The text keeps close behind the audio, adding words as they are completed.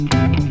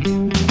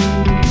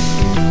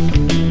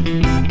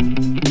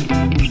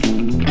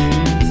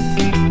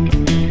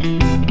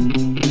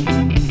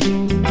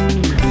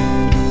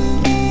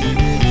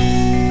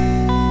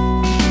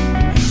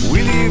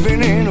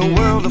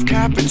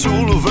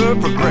Capital over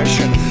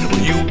progression,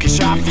 when you get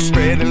shot for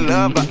spreading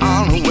love but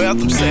on a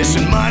wealth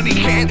obsession. Money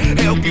can't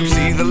help you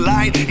see the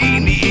light.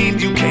 In the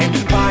end, you can't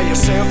buy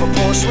yourself a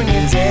Porsche when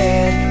you're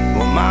dead.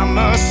 Well,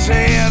 mama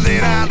said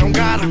that I don't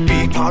gotta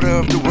be part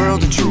of the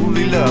world to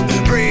truly love.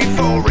 Pray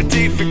for a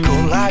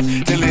difficult life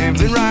to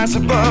live and rise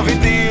above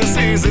it. This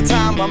is the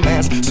time my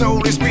man's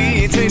soul is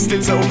being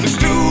tasted. So let's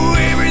do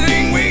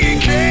everything we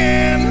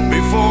can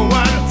before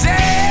one day.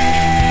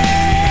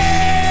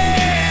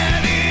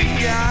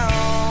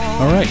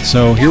 All right,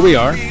 so here we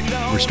are.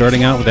 We're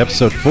starting out with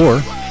episode 4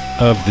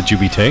 of the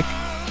Jubie Take.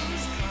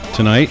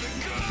 Tonight,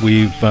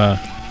 we've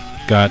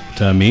got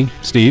me,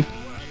 Steve.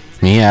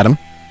 Me, Adam.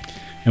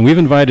 And we've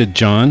invited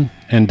John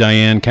and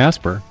Diane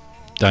Casper.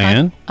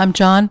 Diane? I'm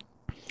John.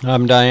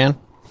 I'm Diane.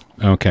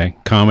 Okay,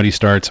 comedy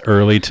starts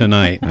early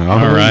tonight. Oh,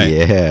 all right.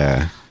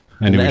 Yeah.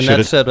 And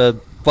that's at a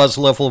buzz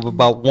level of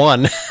about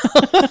 1.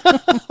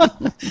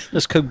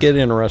 This could get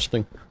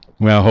interesting.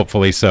 Well,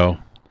 hopefully so.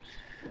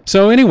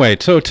 So anyway,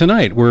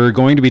 tonight we're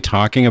going to be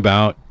talking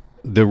about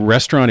the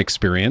restaurant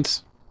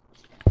experience,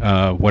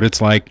 what it's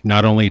like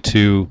not only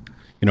to,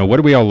 what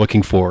are we all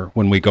looking for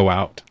when we go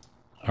out?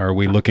 Are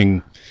we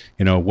looking,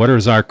 what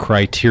is our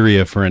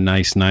criteria for a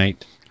nice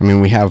night? I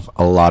mean, we have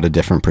a lot of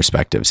different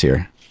perspectives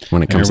here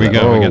when it comes to that.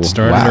 Here we go. We got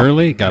started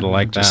early. Got to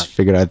like that. Just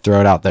figured I'd throw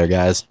it out there,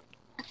 guys.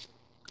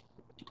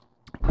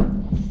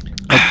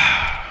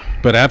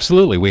 But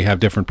absolutely, we have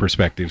different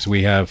perspectives.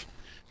 We have,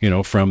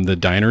 from the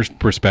diner's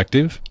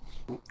perspective,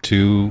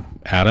 to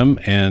Adam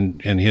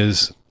and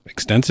his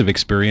extensive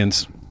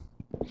experience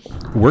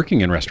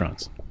working in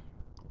restaurants.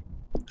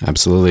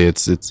 Absolutely.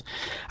 It's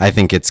I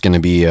think it's going to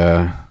be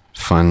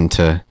fun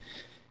to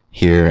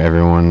hear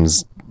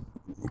everyone's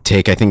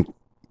take. I think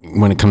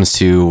when it comes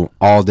to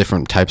all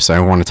different types, I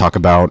want to talk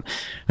about,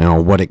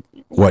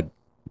 what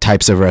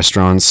types of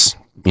restaurants,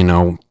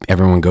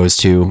 everyone goes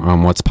to,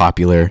 what's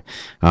popular,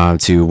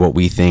 to what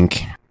we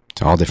think,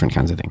 to all different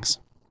kinds of things.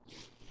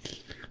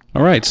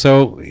 All right,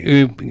 so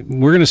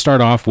we're going to start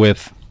off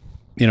with,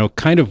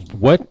 kind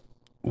of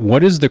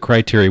what is the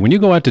criteria when you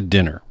go out to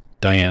dinner,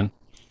 Diane?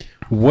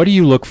 What do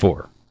you look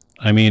for?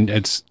 I mean,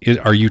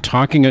 are you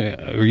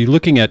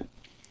looking at?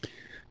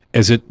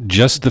 Is it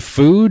just the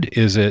food?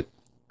 Is it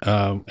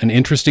an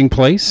interesting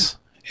place?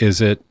 Is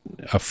it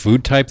a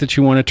food type that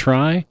you want to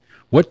try?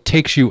 What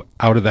takes you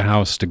out of the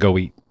house to go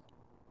eat?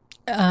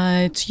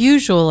 It's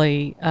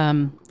usually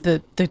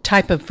the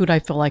type of food I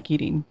feel like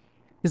eating,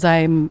 because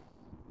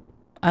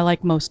I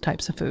like most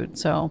types of food.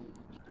 So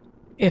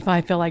if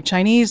I feel like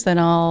Chinese, then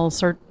I'll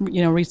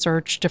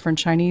research different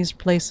Chinese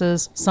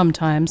places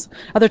sometimes.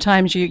 Other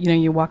times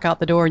you walk out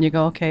the door and you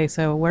go, okay,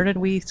 so where did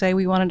we say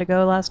we wanted to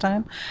go last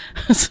time?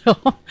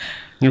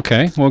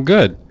 Okay, well,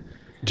 good.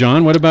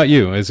 John, what about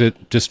you? Is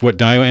it just what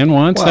Diane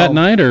wants that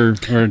night, or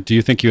do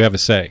you think you have a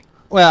say?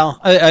 Well,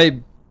 I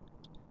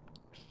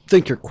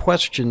think your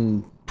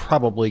question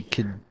probably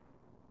could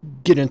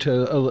get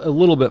into a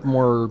little bit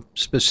more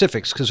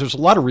specifics, because there's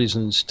a lot of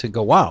reasons to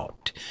go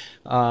out.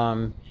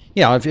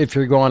 If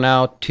you're going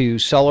out to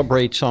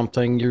celebrate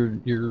something,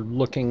 you're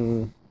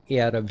looking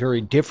at a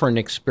very different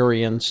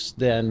experience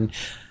than,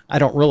 I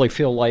don't really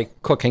feel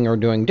like cooking or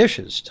doing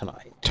dishes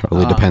tonight.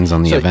 Totally depends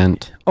on the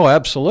event. Oh,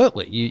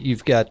 absolutely.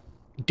 You've got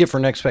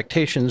different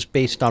expectations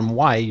based on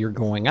why you're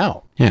going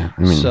out. Yeah,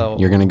 I mean,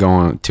 you're going to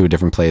go to a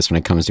different place when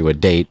it comes to a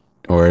date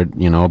or,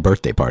 a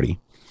birthday party.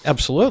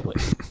 Absolutely.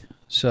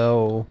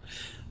 So,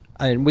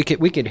 and we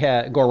could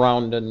go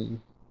around and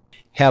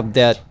have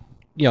that,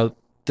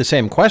 the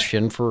same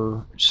question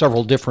for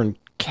several different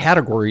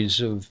categories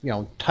of,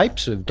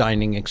 types of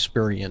dining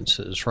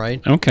experiences,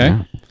 right? Okay.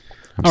 Yeah,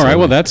 all right.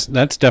 Well, that's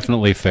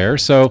definitely fair.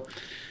 So,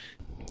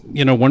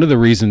 one of the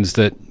reasons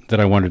that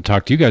I wanted to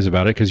talk to you guys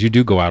about it, because you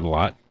do go out a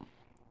lot.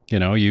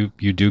 You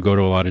do go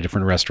to a lot of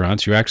different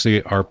restaurants. You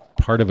actually are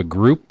part of a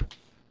group.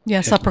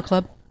 Yeah, supper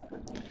club.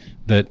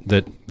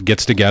 That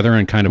gets together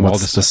and kind of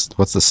what's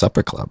the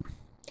supper club?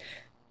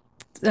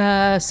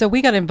 So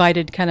we got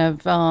invited kind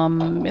of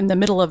in the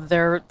middle of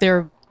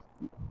their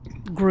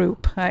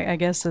group, I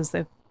guess is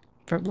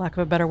for lack of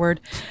a better word.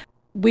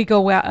 We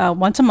go out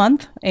once a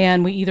month,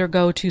 and we either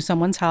go to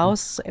someone's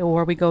house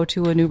or we go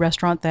to a new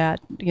restaurant that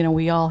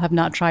we all have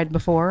not tried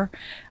before.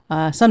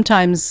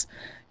 Sometimes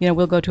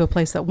we'll go to a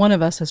place that one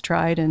of us has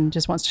tried and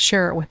just wants to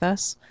share it with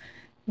us,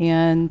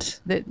 and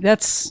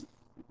that's.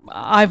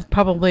 I've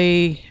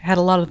probably had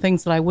a lot of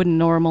things that I wouldn't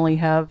normally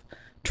have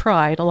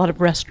tried. A lot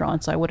of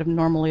restaurants I would have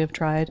normally have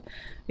tried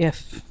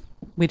if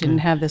we didn't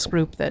have this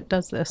group that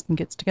does this and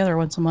gets together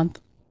once a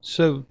month.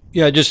 So,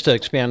 just to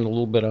expand a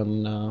little bit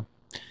on,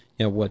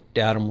 what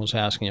Adam was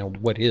asking,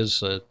 what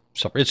is a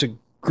supper? It's a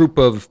group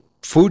of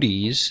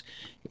foodies,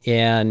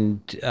 and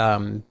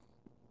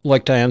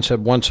like Diane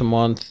said, once a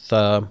month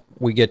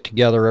we get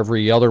together.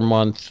 Every other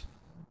month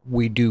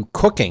we do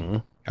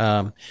cooking.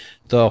 The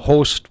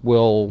host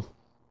will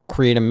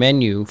create a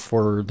menu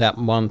for that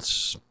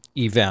month's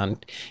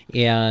event,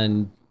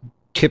 and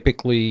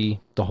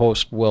typically the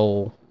host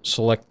will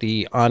select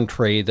the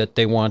entree that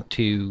they want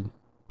to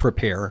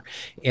prepare,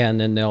 and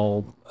then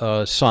they'll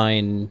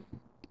assign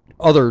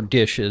other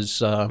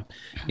dishes,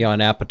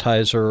 an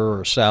appetizer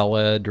or a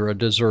salad or a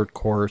dessert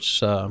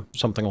course,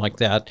 something like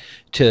that,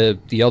 to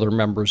the other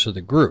members of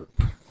the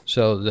group,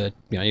 so that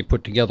you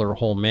put together a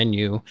whole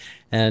menu.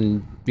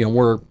 And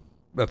we're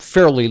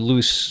fairly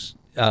loose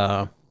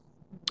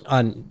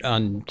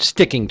on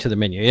sticking to the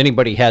menu.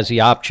 Anybody has the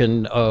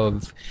option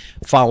of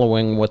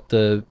following what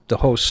the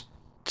host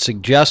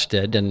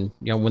suggested, and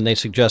when they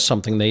suggest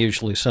something, they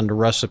usually send a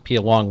recipe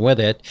along with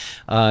it.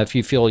 If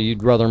you feel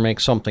you'd rather make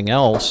something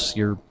else,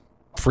 you're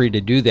free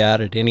to do that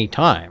at any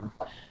time.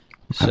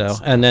 So,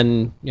 and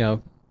then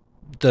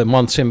the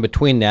months in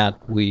between that,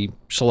 we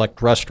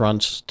select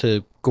restaurants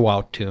to go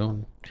out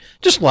to.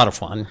 Just a lot of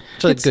fun.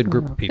 It's a good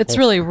group of people. It's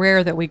really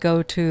rare that we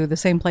go to the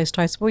same place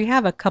twice. We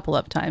have a couple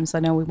of times. I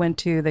know we went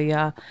to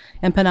the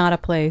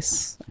empanada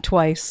place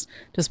twice,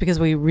 just because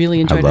we really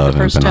enjoyed it the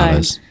first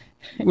empanadas.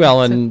 time.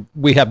 Well, and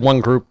we had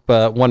one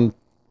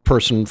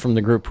person from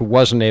the group who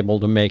wasn't able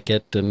to make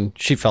it, and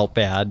she felt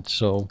bad.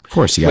 So of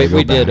course, you gotta go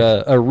we back. did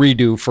a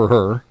redo for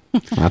her.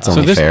 That's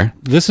only fair.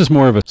 This is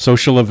more of a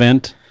social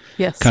event,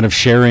 Yes. kind of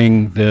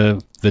sharing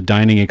the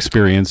dining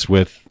experience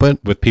with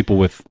people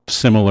with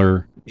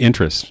similar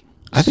interests.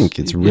 I think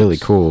it's really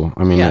cool.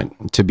 I mean, Yeah.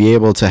 to be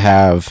able to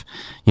have,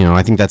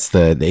 I think that's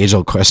the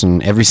age-old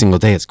question every single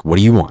day. It's, what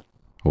do you want?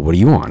 Well, what do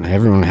you want?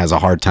 Everyone has a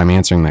hard time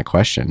answering that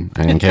question.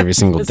 I think every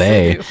single Yes,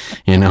 they day,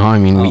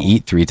 do. we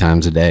eat 3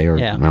 times a day, or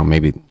Yeah.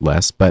 maybe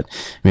less, but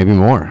maybe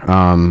more.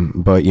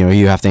 But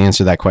you have to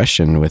answer that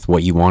question with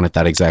what you want at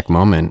that exact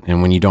moment.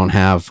 And when you don't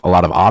have a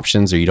lot of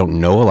options, or you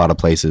don't know a lot of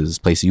places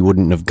you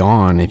wouldn't have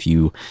gone if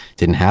you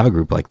didn't have a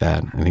group like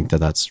that, I think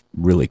that's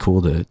really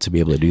cool to be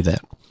able to do that.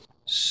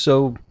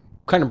 So,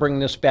 kind of bring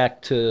this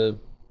back to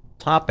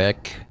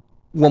topic.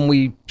 When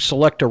we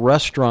select a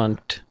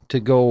restaurant to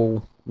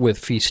go with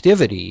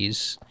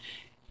festivities,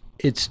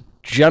 it's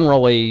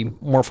generally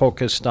more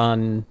focused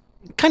on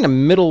kind of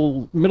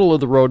middle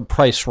of the road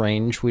price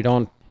range. We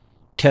don't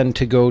tend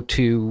to go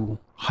to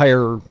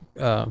higher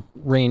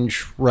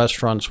range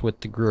restaurants with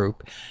the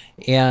group,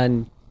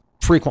 and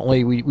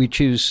frequently we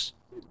choose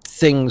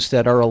things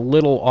that are a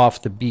little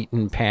off the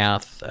beaten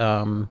path.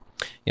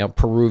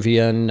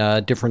 Peruvian,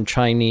 different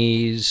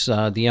Chinese,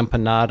 the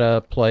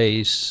empanada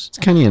place. It's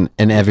kind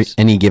of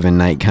any given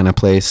night kind of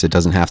place. It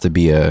doesn't have to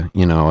be a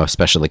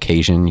special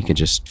occasion. You could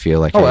just feel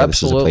like, hey,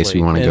 this is a place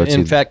we want to go to.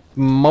 In fact,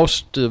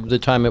 most of the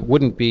time it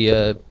wouldn't be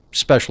a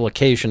special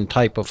occasion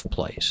type of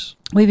place.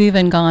 We've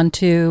even gone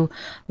to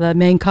the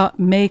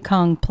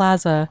Mekong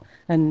Plaza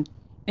and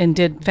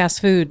did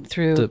fast food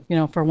through,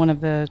 for one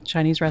of the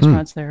Chinese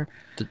restaurants there.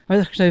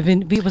 Or actually,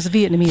 it was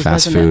Vietnamese,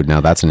 Fast wasn't food. it?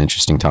 Now that's an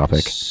interesting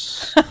topic.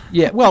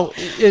 Yeah, well,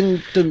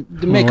 in the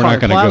Mekong We're not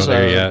going to go Plaza,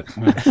 there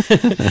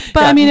yet.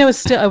 But I mean, it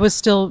was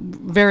still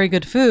very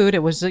good food.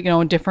 It was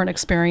a different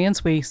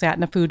experience. We sat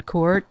in a food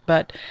court,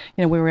 but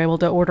we were able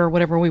to order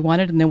whatever we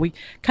wanted, and then we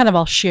kind of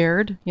all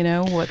shared,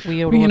 what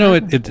we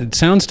ordered. It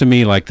sounds to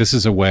me like this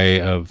is a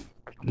way of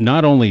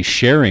not only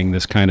sharing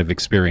this kind of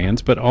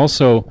experience, but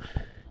also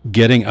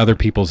getting other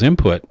people's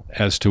input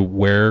as to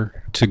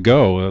where to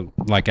go.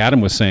 Like Adam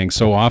was saying,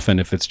 so often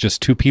if it's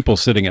just 2 people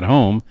sitting at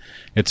home,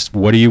 it's,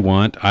 what do you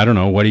want? I don't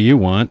know. What do you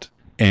want?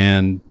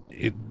 And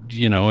it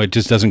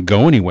just doesn't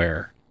go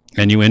anywhere.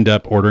 And you end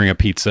up ordering a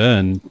pizza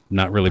and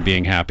not really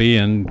being happy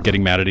and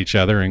getting mad at each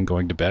other and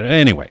going to bed.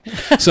 Anyway,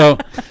 so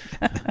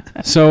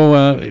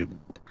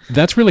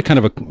that's really kind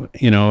of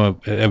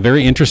a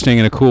very interesting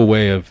and a cool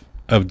way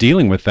of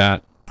dealing with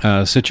that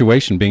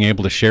situation, being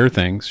able to share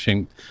things,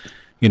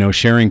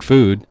 sharing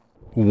food.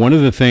 One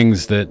of the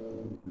things that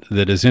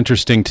is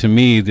interesting to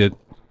me that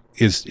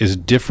is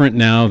different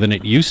now than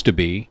it used to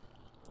be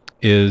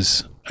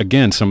is,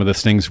 again, some of the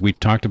things we've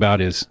talked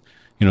about is,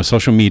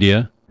 social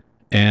media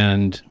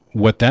and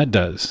what that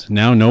does.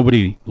 Now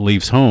nobody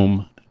leaves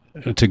home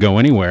to go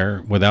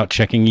anywhere without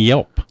checking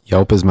Yelp.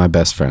 Yelp is my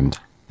best friend.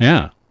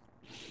 Yeah.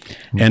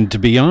 And to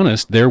be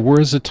honest, there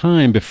was a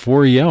time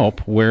before Yelp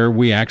where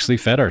we actually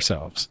fed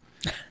ourselves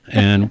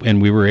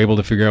and we were able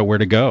to figure out where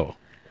to go.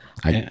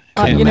 I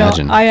can't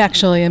imagine. I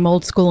actually am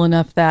old school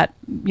enough that,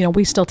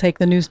 we still take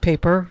the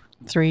newspaper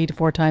 3 to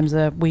 4 times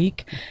a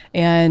week.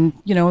 And,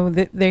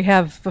 they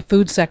have a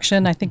food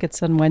section. I think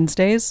it's on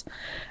Wednesdays.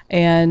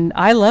 And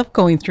I love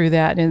going through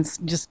that and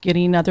just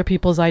getting other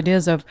people's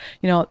ideas of,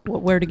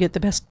 where to get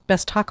the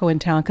best taco in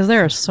town. Because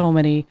there are so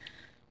many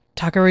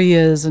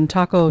taquerias and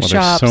taco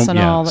shops and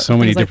all that. So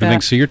many like different that.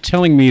 things. So you're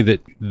telling me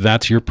that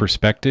that's your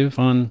perspective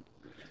on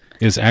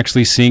is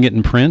actually seeing it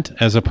in print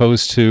as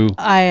opposed to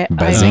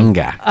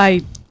Bazinga.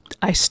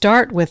 I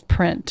start with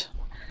print,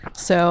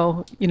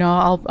 so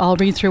I'll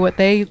read through what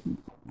they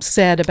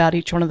said about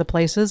each one of the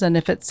places, and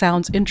if it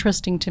sounds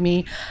interesting to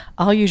me,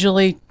 I'll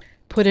usually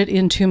put it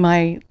into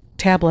my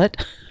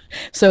tablet,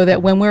 so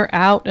that when we're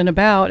out and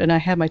about and I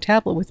have my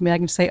tablet with me, I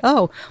can say,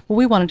 "Oh, well,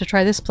 we wanted to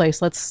try this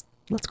place. Let's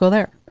go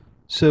there."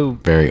 So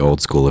Very old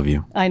school of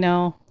you. I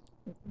know.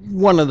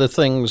 one of the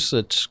things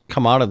that's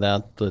come out of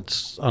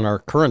that's on our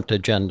current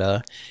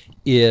agenda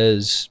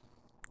is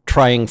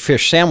trying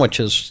fish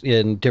sandwiches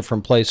in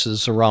different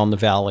places around the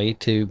valley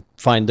to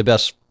find the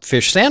best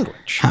fish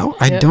sandwich. How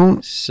I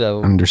don't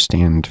So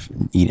understand.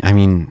 I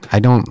mean, I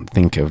don't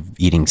think of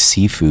eating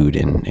seafood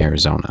in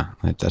Arizona.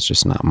 That's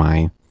just not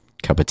my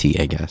cup of tea,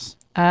 I guess.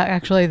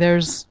 Actually,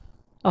 there's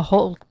a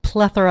whole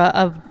plethora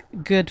of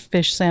good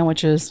fish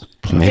sandwiches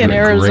Maybe. in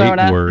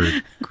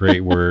Arizona.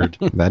 Great word.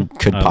 That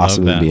could I love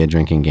possibly that. be a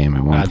drinking game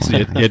at one That's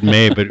point. it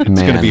may, but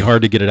it's going to be Man.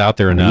 hard to get it out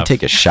there You enough.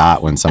 take a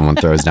shot when someone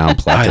throws down I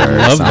plethora or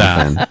love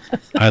something. that.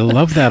 I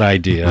love that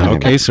idea.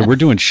 Okay, so we're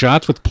doing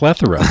shots with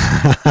plethora.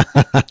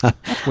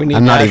 we need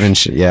I'm not Ash- even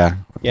sure. Yeah.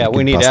 Yeah, We we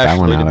could need bust that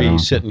one Ashley to out, I be don't know.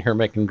 sitting here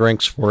making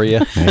drinks for you.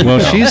 Well,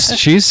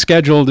 she's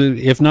scheduled,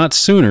 if not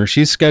sooner,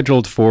 she's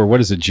scheduled for,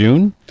 what is it,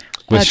 June?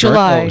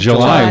 July.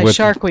 July with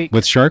Shark Week.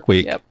 With Shark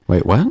Week. Yep.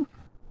 Wait, what?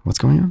 What's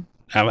going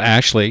on?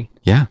 Ashley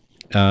Yeah.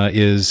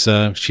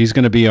 she's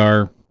going to be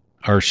our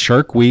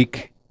Shark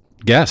Week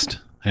guest,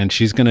 and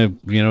she's going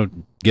to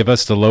give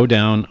us the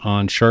lowdown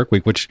on Shark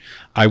Week, which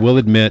I will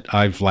admit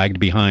I've lagged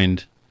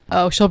behind.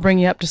 Oh, she'll bring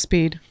you up to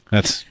speed.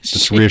 That's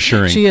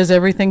reassuring. She is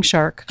everything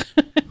shark.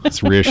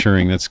 It's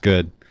reassuring. That's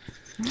good.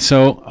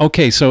 So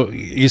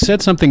you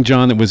said something,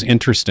 John, that was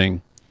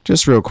interesting.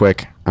 Just real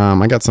quick,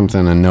 I got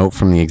a note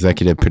from the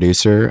executive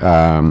producer,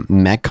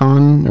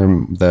 Mekong,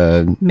 or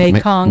the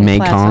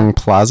Mekong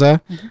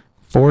Plaza,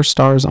 4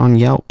 stars on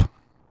Yelp.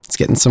 It's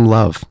getting some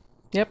love.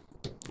 Yep.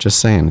 Just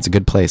saying, it's a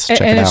good place.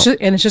 Check and it it's out.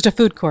 and it's just a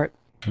food court.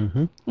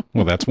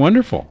 Well, that's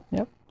wonderful.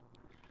 Yep.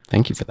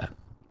 Thank you for that.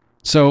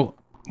 So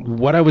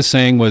what I was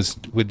saying was,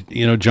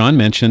 John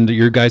mentioned that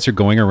your guys are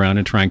going around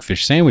and trying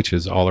fish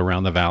sandwiches all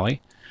around the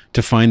valley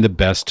to find the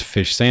best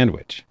fish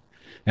sandwich.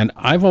 And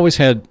I've always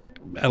had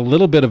a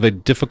little bit of a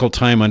difficult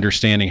time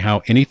understanding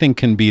how anything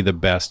can be the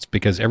best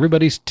because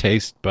everybody's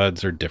taste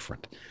buds are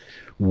different.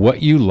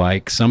 What you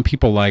like, some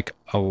people like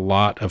a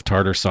lot of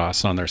tartar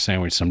sauce on their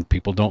sandwich. Some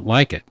people don't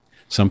like it.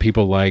 Some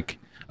people like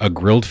a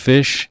grilled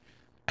fish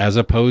as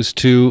opposed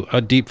to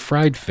a deep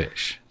fried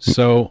fish.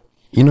 So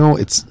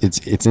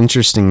it's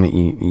interesting that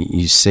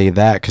you say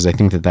that, because I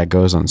think that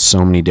goes on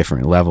so many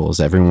different levels.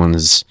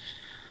 Everyone's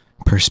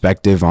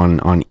perspective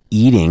on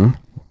eating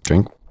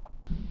drink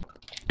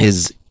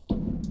is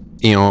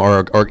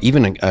or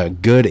even a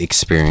good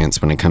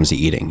experience when it comes to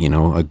eating,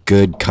 a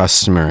good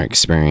customer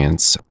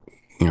experience.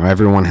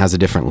 Everyone has a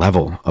different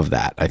level of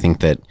that. I think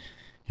that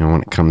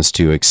when it comes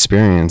to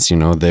experience,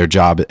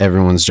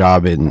 everyone's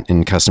job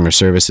in customer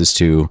service is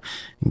to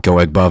go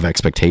above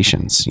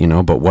expectations,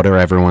 but what are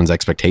everyone's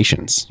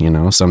expectations?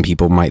 Some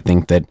people might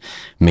think that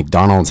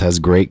McDonald's has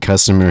great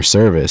customer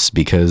service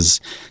because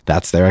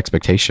that's their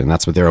expectation.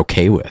 That's what they're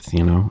okay with.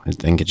 I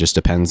think it just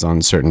depends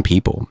on certain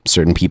people.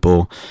 Certain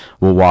people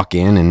will walk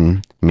in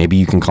and maybe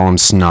you can call them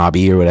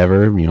snobby or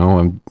whatever.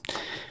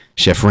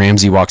 Chef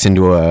Ramsay walks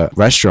into a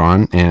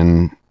restaurant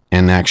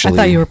and actually, I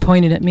thought you were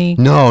pointing at me.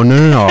 No.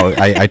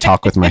 I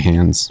talk with my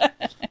hands.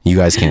 You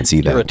guys can't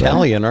see that. You're but-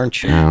 Italian,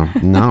 aren't you?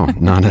 No,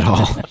 not at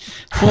all.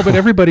 well, but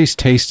everybody's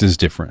taste is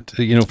different.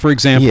 For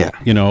example, Yeah.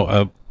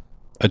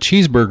 a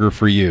cheeseburger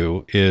for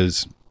you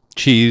is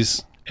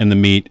cheese and the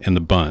meat and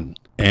the bun,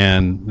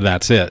 and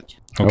that's it.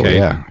 Okay.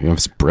 Oh, yeah.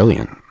 It's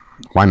brilliant.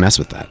 Why mess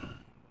with that?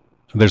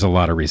 There's a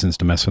lot of reasons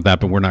to mess with that,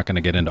 but we're not going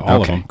to get into all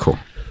of Okay, them. cool.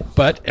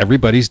 But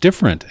everybody's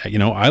different.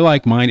 I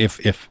like mine.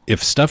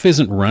 If stuff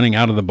isn't running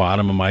out of the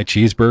bottom of my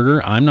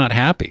cheeseburger, I'm not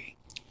happy.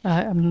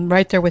 I'm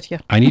right there with you.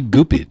 I need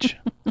goopage.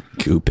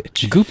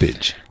 Goopage.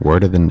 Goopage.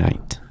 Word of the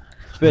night.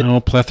 No,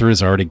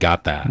 Plethора's already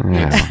got that.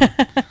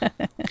 Yeah.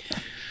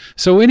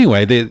 So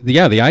anyway,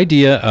 the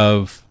idea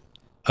of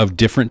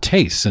different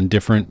tastes and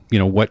different,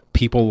 what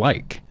people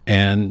like,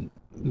 and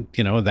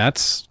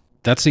that's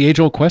the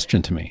age-old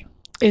question to me.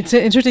 It's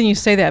interesting you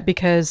say that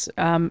because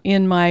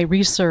in my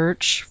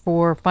research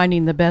for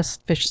finding the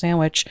best fish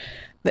sandwich,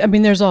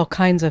 there's all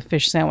kinds of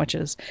fish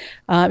sandwiches.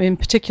 In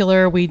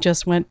particular, we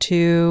just went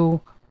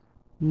to,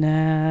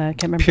 I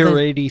can't remember. Pure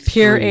 83.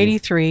 Pure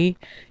 83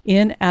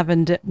 in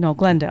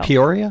Glendale.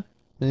 Peoria?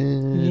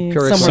 Yeah,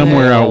 Peoria, Somewhere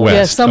Glendale. out west.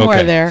 Yeah, somewhere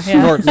Okay. there.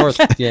 Yeah.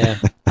 North, yeah.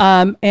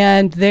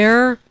 And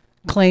their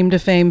claim to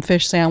fame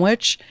fish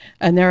sandwich,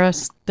 and they're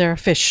a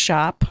fish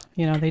shop.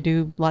 They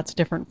do lots of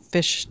different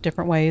fish,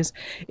 different ways.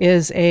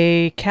 Is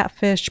a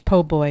catfish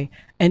po' boy,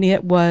 and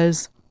it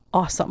was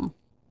awesome.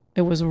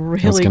 It was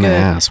really I was going good. to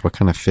ask, what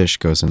kind of fish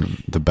goes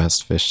in the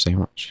best fish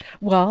sandwich?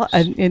 Well,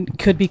 it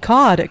could be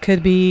cod, it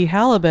could be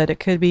halibut,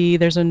 it could be.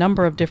 There's a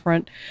number of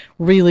different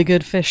really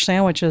good fish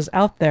sandwiches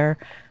out there.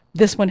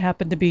 This one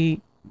happened to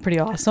be pretty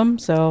awesome.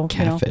 So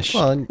Catfish.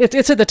 Well,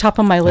 it's at the top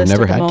of my I've list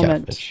never at the had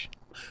moment. catfish.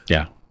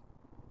 Yeah.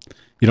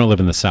 You don't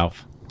live in the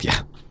South.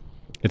 Yeah.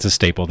 It's a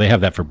staple. They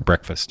have that for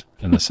breakfast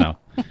in the South.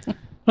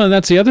 Well,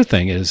 that's the other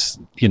thing is,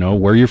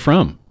 where you're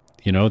from.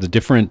 The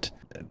different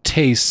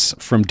tastes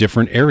from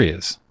different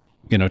areas,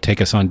 take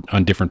us on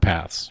different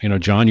paths.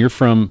 John, you're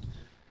from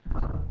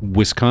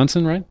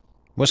Wisconsin, right?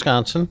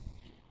 Wisconsin.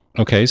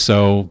 Okay,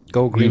 so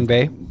Go Green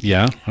Bay.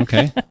 yeah,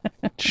 okay.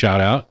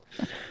 Shout out.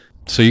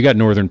 So you got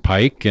northern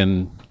pike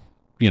and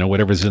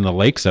whatever's in the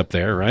lakes up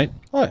there, right?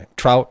 Oh,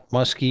 trout,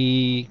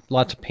 muskie,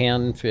 lots of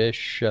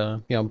panfish,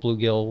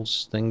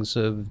 bluegills, things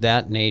of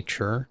that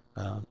nature.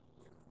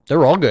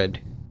 They're all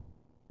good.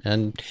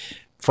 And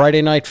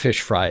Friday night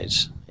fish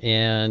fries.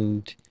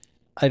 And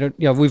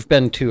we've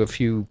been to a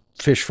few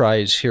fish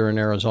fries here in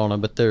Arizona,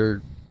 but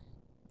there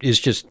is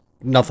just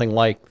nothing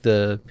like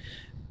the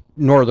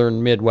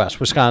northern Midwest,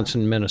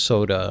 Wisconsin,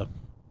 Minnesota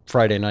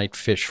Friday night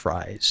fish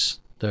fries.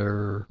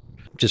 They're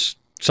just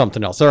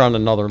something else. They're on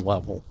another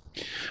level.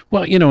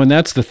 Well, and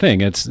that's the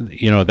thing. It's,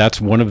 that's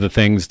one of the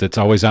things that's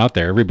always out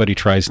there. Everybody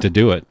tries to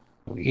do it.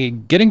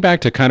 Getting back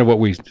to kind of what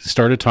we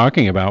started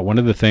talking about, one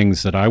of the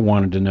things that I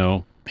wanted to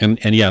know, and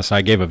yes,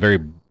 I gave a very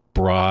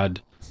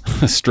broad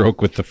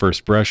stroke with the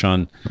first brush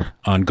on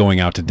going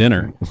out to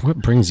dinner. What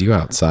brings you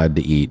outside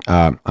to eat?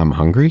 I'm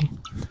hungry.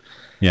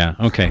 Yeah.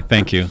 Okay.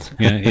 Thank you.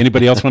 Yeah.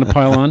 Anybody else want to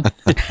pile on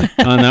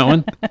that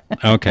one?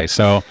 Okay.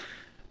 So,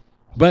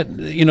 but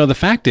the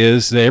fact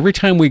is that every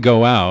time we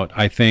go out,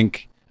 I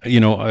think,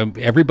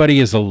 everybody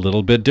is a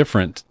little bit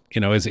different.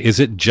 Is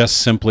it just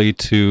simply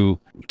to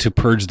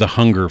purge the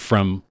hunger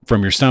from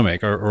your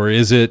stomach, or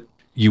is it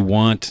you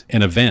want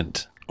an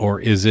event, or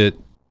is it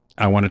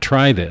I want to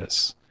try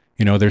this?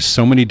 There's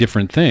so many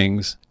different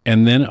things,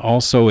 and then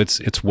also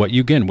it's what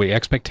you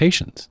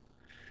expectations.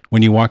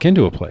 When you walk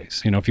into a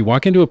place, if you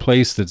walk into a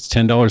place that's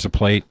 $10 a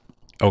plate,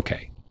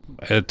 okay,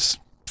 it's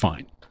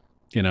fine.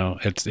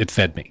 It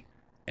fed me.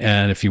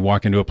 And if you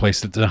walk into a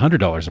place that's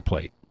 $100 a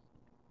plate,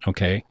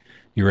 okay,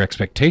 your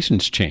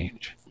expectations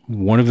change.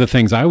 One of the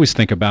things I always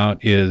think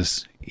about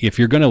is if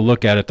you're going to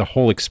look at it, the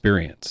whole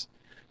experience.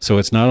 So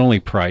it's not only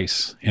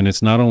price and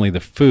it's not only the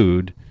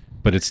food,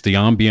 but it's the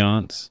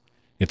ambiance,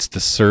 it's the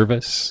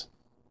service,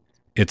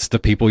 it's the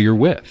people you're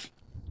with.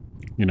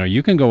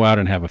 You can go out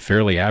and have a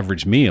fairly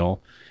average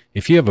meal.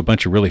 If you have a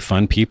bunch of really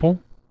fun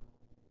people,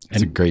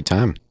 It's a great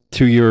time.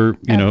 To your,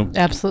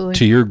 absolutely,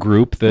 to your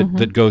group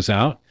that goes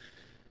out,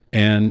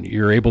 and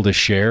you're able to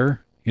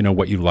share,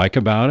 what you like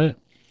about it.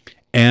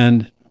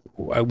 And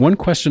one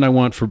question I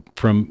want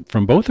from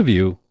both of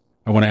you,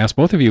 I want to ask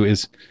both of you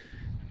is,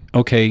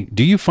 okay,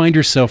 do you find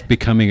yourself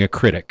becoming a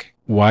critic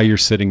while you're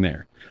sitting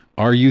there?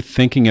 Are you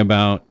thinking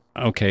about,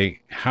 okay,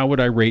 how would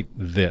I rate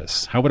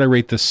this? How would I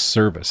rate this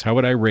service? How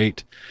would I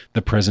rate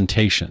the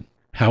presentation?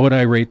 How would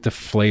I rate the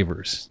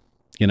flavors?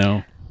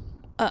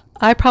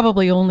 I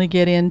probably only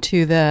get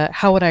into the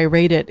how would I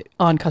rate it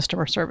on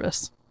customer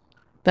service.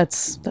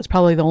 That's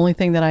probably the only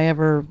thing that I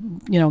ever,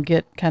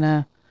 get kind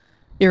of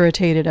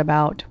irritated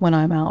about when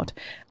I'm out.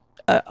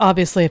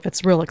 Obviously, if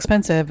it's real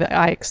expensive,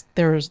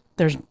 there's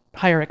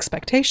higher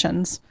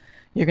expectations.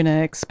 You're going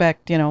to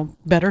expect,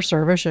 better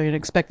service. You're going to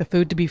expect the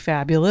food to be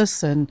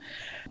fabulous. And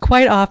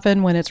quite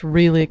often when it's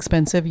really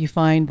expensive, you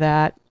find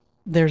that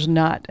there's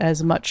not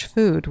as much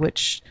food,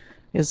 which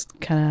is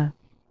kind of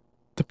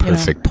the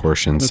perfect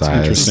portion That's size.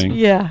 Interesting.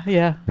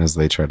 Yeah. As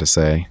they try to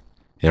say.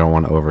 They don't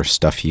want to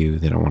overstuff you.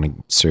 They don't want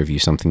to serve you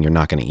something you're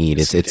not going to eat.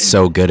 It's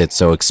so good. It's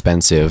so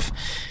expensive.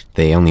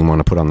 They only want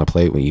to put on the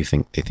plate what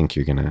they think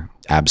you're going to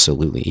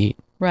absolutely eat.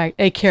 Right.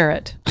 A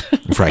carrot.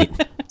 Right.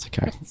 It's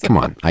okay. Come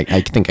on.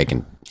 I think I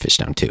can fish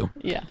down too.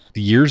 Yeah.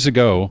 Years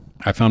ago,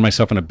 I found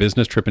myself on a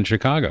business trip in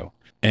Chicago,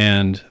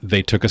 and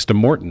they took us to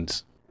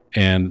Morton's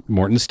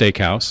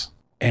Steakhouse,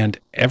 and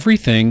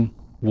everything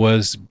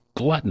was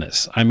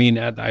gluttonous. I mean,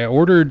 I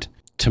ordered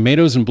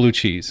tomatoes and blue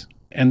cheese,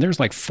 and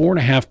there's like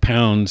 4.5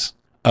 pounds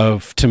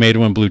of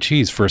tomato and blue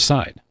cheese for a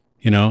side.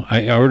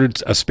 I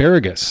ordered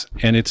asparagus,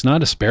 and it's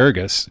not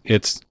asparagus,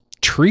 it's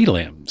tree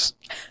limbs.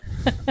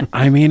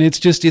 I mean, it's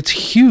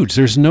huge.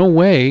 There's no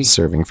way.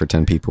 Serving for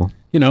 10 people.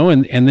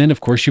 And then, of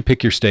course, you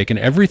pick your steak, and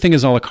everything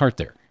is a la carte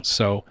there.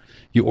 So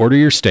you order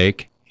your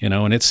steak,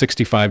 and it's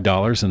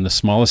 $65, and the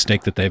smallest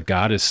steak that they've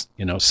got is,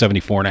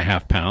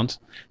 74.5 pounds.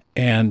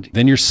 And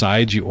then your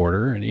sides you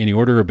order, and you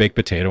order a baked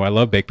potato. I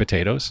love baked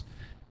potatoes.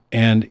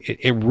 And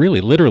it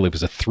really, literally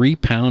was a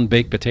 3-pound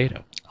baked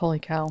potato. Holy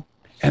cow.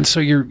 And so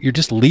you're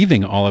just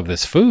leaving all of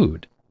this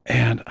food.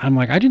 And I'm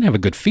like, I didn't have a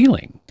good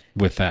feeling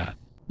with that.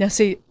 Now,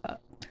 see,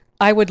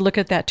 I would look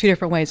at that two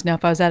different ways. Now,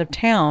 if I was out of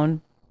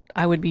town,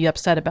 I would be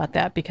upset about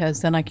that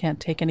because then I can't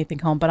take anything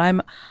home. But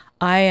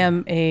I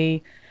am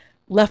a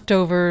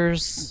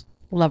leftovers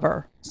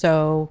lover.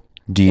 So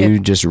do you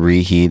just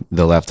reheat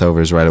the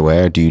leftovers right away,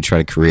 or do you try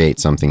to create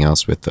something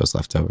else with those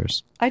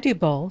leftovers? I do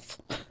both.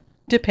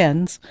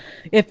 Depends.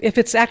 If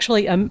it's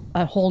actually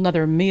a whole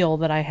nother meal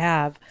that I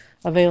have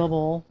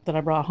available that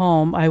I brought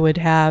home, I would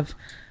have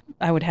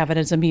it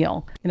as a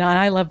meal. And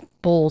I love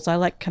bowls. I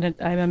like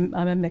I'm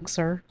a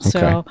mixer. Okay.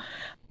 So,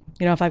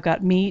 if I've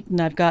got meat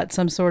and I've got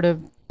some sort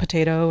of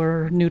potato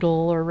or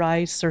noodle or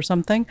rice or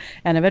something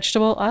and a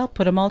vegetable, I'll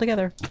put them all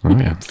together. Oh,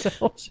 yeah.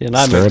 So, And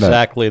I'm Stir it up.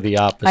 exactly the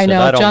opposite. I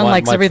know don't John want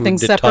likes my everything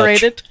food to touch.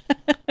 separated.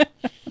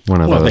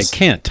 One of Well, they those.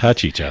 can't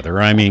touch each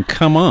other. I mean,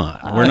 come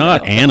on. We're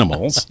not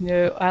animals.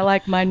 No, I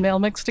like mine all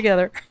mixed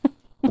together.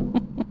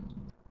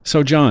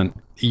 So, John,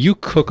 you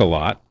cook a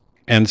lot.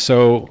 And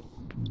so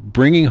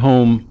bringing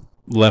home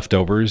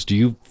leftovers, do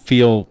you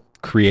feel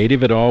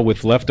creative at all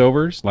with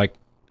leftovers, like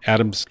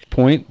Adam's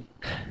point?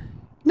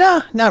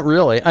 No, not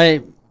really.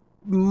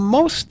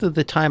 Most of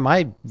the time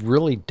I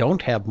really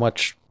don't have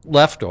much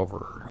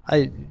leftover.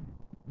 I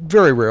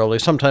very rarely.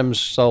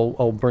 Sometimes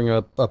I'll bring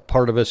a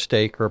part of a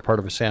steak or a part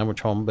of a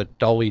sandwich home, but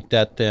I'll eat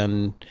that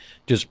then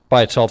just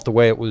by itself the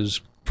way it was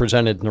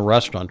presented in the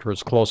restaurant, or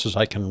as close as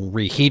I can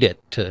reheat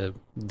it to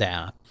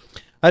that.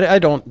 I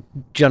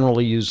don't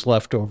generally use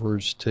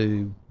leftovers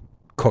to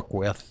cook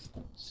with.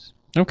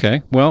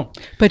 Okay, well,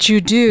 But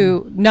you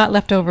do, not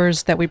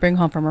leftovers that we bring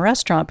home from a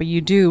restaurant, but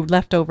you do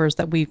leftovers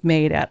that we've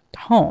made at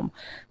home.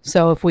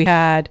 So if we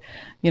had,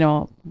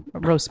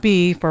 roast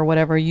beef or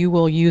whatever, you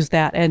will use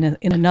that in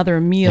another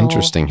meal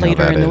Interesting how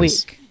later that in the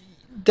is. week.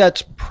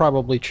 That's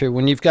probably true.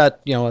 When you've got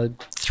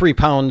 3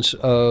 pounds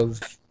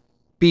of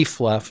beef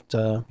left,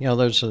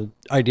 there's an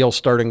ideal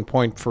starting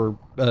point for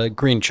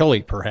green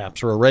chili,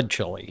 perhaps, or a red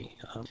chili.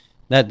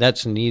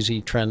 That's an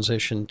easy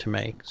transition to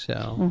make.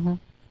 So.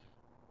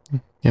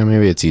 Yeah,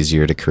 maybe it's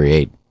easier to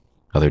create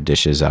other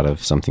dishes out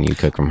of something you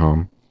cook from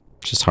home.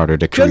 It's just harder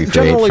to recreate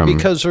Generally, from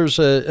because there's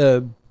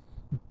a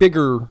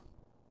bigger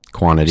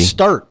quantity.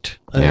 start,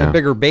 Yeah. a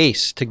bigger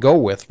base to go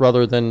with,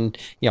 rather than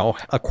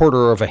a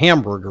quarter of a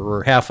hamburger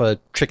or half a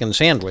chicken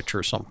sandwich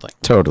or something.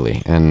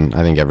 Totally. And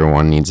I think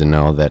everyone needs to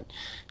know that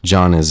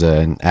John is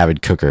an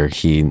avid cooker.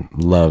 He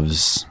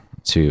loves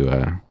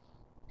to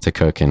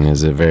cook and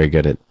is very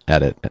good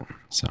at it.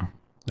 So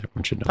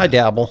everyone should know. I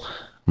dabble.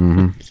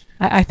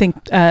 I think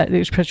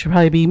it should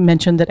probably be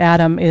mentioned that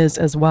Adam is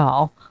as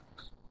well.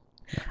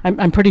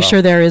 I'm pretty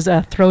sure there is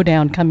a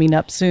throwdown coming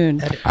up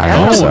soon. I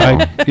hope so.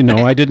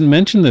 I didn't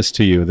mention this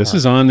to you. This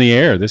is on the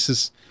air.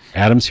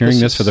 Adam's hearing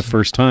this for the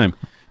first time.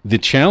 The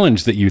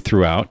challenge that you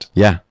threw out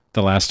Yeah.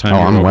 the last time Oh,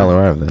 you I'm were well over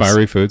aware of this.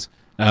 Fiery Foods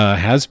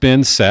has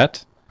been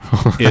set.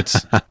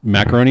 It's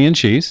macaroni and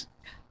cheese.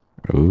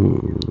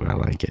 Ooh, I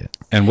like it.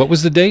 And what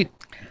was the date?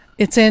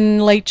 It's in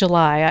late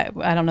July.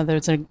 I don't know that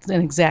it's an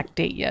exact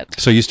date yet.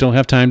 So you still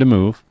have time to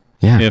move.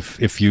 Yeah.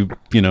 If you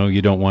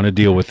don't want to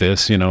deal with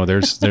this,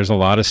 there's a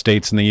lot of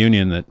states in the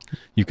union that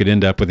you could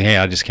end up with, hey,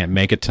 I just can't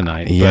make it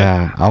tonight.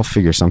 Yeah, I'll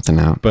figure something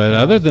out. But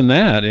other than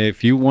that,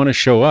 if you want to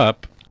show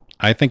up,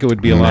 I think it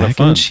would be a lot of Mac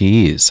fun. and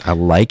cheese. I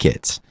like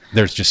it.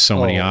 There's just so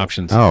many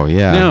options. Oh,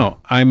 yeah. Now,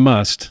 I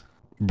must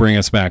bring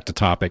us back to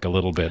topic a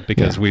little bit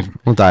because We'll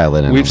dial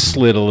it in. we've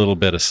slid a little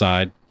bit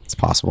aside. It's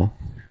possible.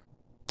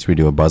 Should we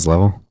do a buzz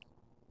level?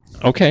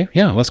 Okay,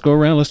 yeah, let's go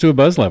around. Let's do a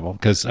buzz level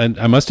because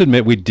I must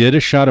admit we did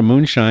a shot of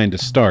moonshine to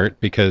start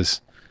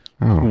because,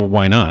 well,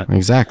 why not?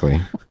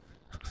 Exactly.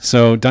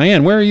 So,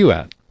 Diane, where are you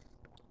at?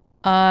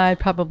 I'd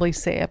probably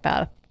say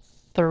about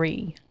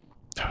 3.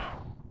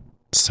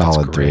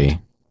 Solid That's great. 3.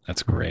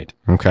 That's great.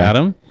 Okay.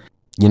 Adam?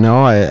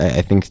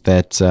 I think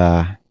that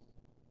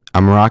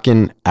I'm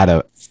rocking at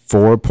a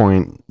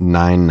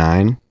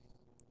 4.99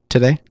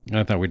 today.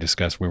 I thought we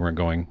discussed we weren't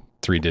going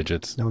 3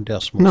 digits. No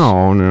decimals.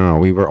 No.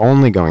 We were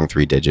only going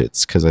 3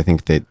 digits because I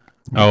think that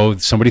Oh,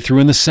 somebody threw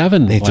in the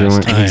 7 they threw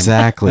last in time.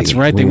 exactly. That's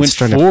right. They went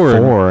started 4. at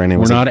 4 and it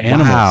we're was not like,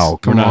 animals. wow,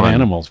 come we're not on.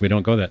 animals. We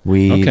don't go that.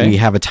 We okay.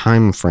 have a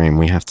time frame.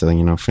 We have to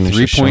finish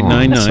the show on,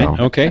 3.99.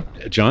 so. Okay.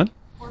 John?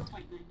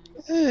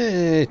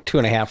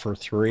 2.5 or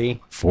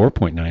 3.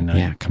 4.99.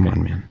 Yeah, come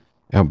on, man.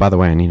 Oh, by the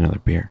way, I need another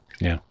beer.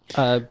 Yeah.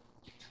 I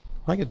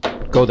could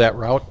go that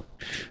route.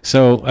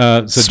 So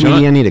Sweetie,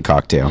 John, I need a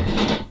cocktail.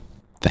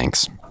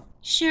 Thanks.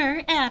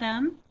 Sure,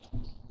 Adam.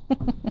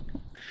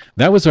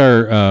 that was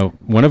our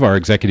one of our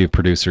executive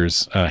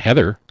producers,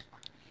 Heather.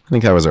 I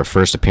think that was our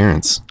first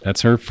appearance.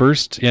 That's her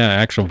first,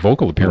 actual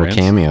vocal Little appearance.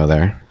 cameo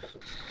there.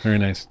 Very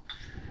nice.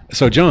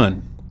 So,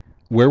 John,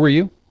 where were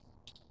you?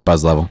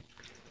 Buzz level.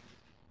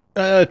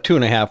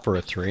 2.5 or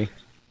a 3.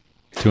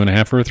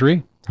 2.5 or a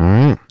 3? All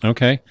right.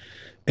 Okay.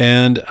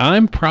 And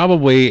I'm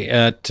probably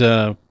at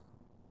a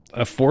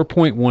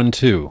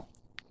 4.12.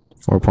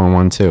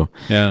 4.12.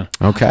 Yeah.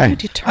 Okay.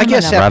 I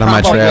guess that Right on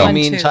my probably trail.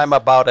 means I'm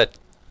about at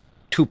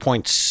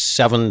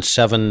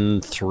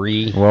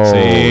 2.773. Whoa.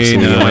 See, so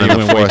no, wanted you the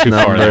went way fourth too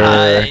far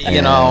there.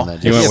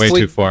 and You went way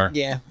too far.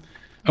 Yeah.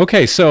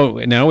 Okay, so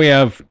now we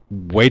have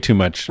way too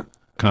much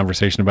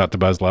conversation about the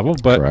buzz level.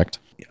 But Correct.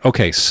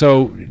 okay,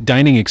 so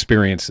dining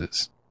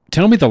experiences.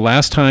 Tell me the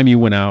last time you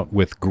went out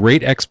with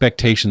great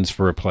expectations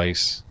for a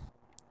place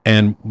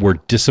and were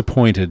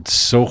disappointed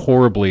so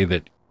horribly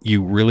that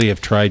you really have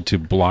tried to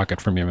block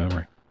it from your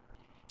memory.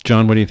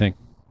 John, what do you think?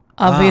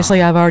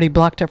 Obviously, I've already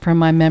blocked it from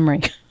my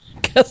memory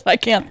because I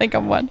can't think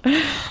of one.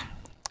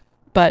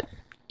 But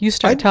you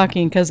start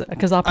talking because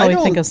I'll probably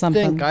think of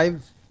something. I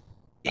think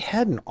I've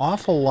had an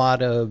awful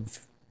lot of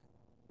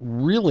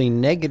really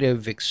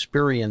negative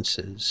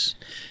experiences.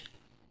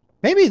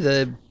 Maybe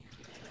the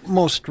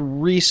most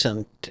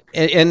recent,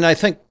 and I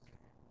think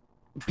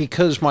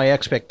because my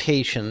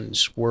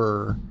expectations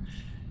were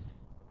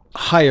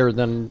higher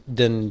than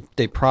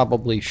they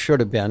probably should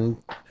have been.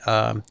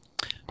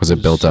 Was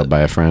it built up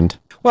by a friend?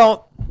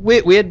 Well,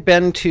 we had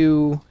been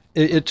to,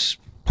 it's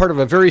part of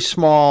a very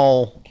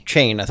small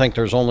chain. I think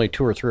there's only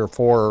 2 or 3 or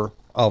 4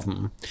 of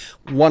them.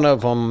 One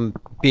of them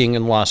being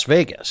in Las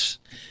Vegas.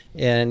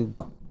 And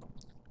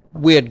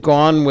we had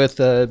gone with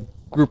a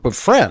group of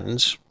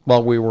friends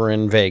while we were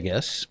in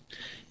Vegas,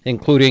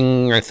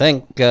 including, I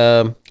think, most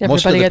of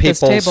Everybody the at this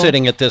people table.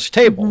 sitting at this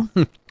table.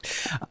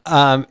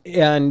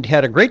 And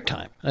had a great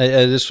time.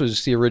 This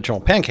was the original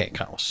Pancake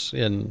House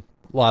in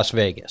Las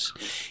Vegas.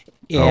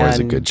 Always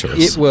a And good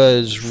choice. It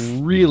was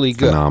really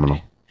good.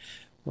 Phenomenal.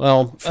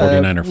 Well,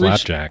 49er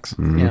flapjacks.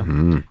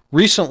 yeah.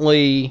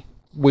 Recently,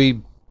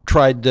 we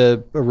tried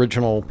the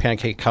original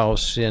Pancake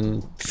House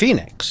in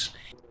Phoenix.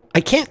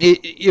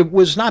 It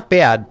was not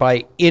bad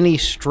by any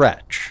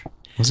stretch,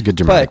 It was a good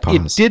dramatic but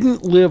it pause.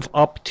 didn't live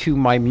up to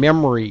my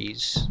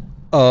memories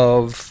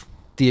of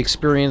the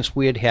experience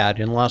we had had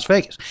in Las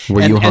Vegas.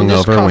 Were you And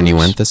this hungover when you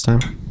comes- went this time?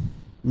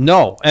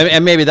 No,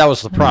 and maybe that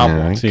was the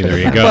problem. Yeah, See, there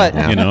you go.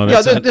 But You know,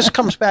 that's this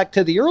comes back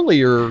to the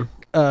earlier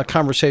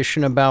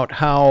conversation about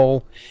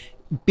how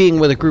being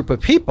with a group of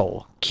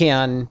people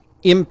can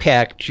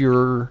impact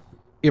your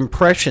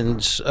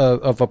impressions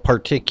of a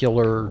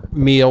particular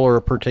meal or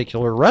a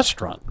particular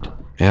restaurant.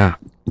 Yeah.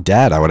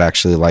 Dad, I would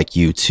actually like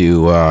you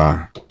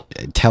to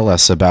tell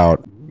us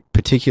about a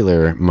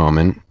particular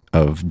moment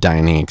of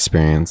dining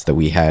experience that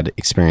we had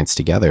experienced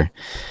together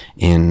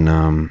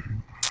in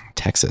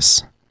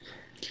Texas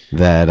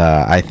that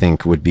I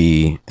think would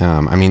be,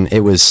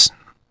 it was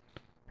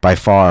by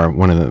far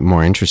one of the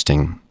more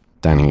interesting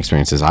dining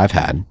experiences I've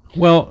had.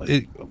 Well,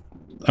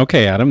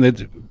 okay, Adam.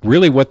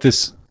 Really, what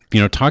this,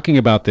 talking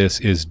about this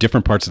is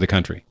different parts of the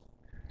country,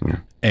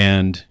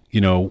 and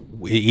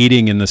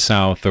eating in the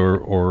South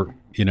or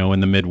in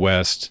the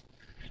Midwest.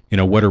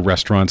 What are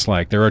restaurants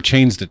like? There are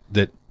chains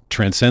that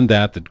transcend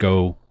that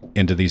go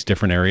into these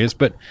different areas,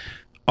 but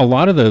a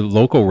lot of the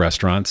local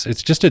restaurants,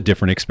 it's just a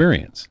different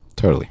experience.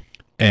 Totally.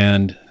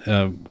 And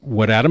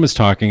what Adam is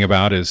talking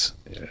about is,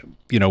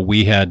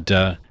 we had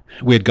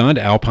gone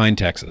to Alpine,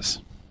 Texas,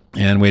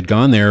 and we had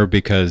gone there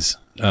because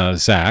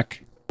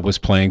Zach was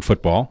playing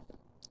football,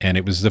 and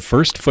it was the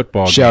first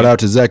football Shout game. out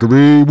to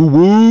Zachary. Woo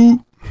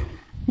woo.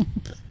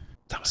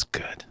 That was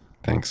good.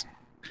 Thanks.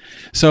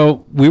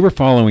 So we were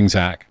following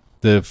Zach.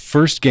 The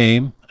first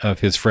game of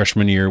his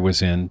freshman year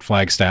was in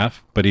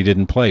Flagstaff, but he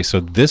didn't play. So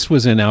this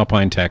was in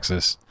Alpine,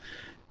 Texas,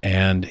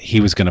 and he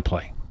was going to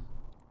play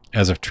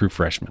as a true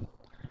freshman.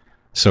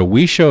 So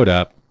we showed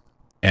up,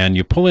 and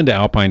you pull into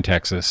Alpine,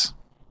 Texas,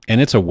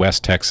 and it's a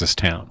West Texas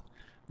town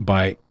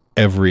by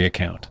every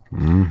account.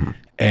 Mm-hmm.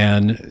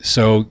 And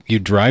so you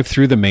drive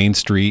through the main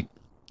street,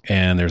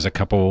 and there's a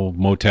couple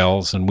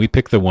motels, and we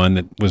picked the one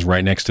that was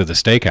right next to the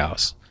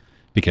steakhouse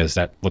because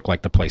that looked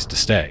like the place to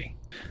stay.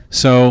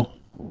 So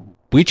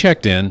we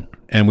checked in,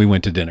 and we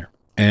went to dinner.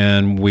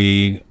 And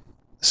we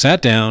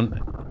sat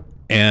down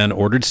and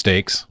ordered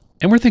steaks,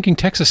 and we're thinking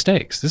Texas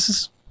steaks.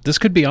 This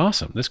could be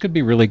awesome. This could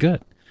be really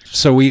good.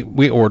 So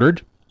we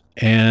ordered,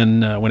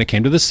 and when it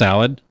came to the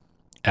salad,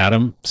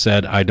 Adam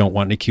said, "I don't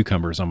want any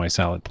cucumbers on my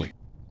salad, please."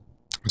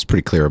 I was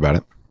pretty clear about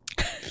it.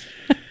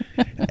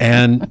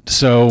 And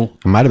so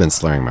I might have been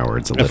slurring my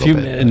words a little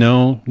bit.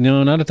 No,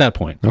 not at that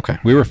point. Okay.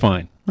 We were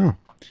fine. Oh.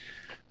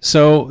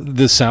 So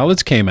the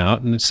salads came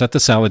out and set the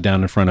salad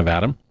down in front of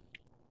Adam.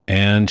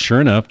 And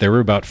sure enough, there were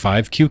about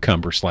 5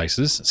 cucumber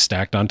slices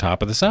stacked on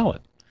top of the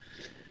salad.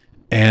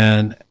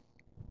 And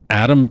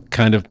Adam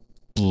kind of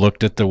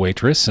looked at the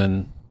waitress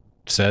and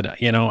said,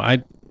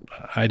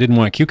 I didn't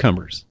want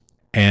cucumbers.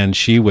 And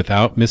she,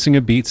 without missing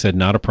a beat, said,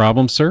 "Not a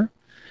problem, sir,"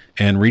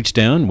 and reached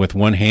down with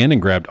one hand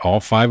and grabbed all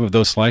 5 of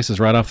those slices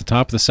right off the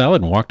top of the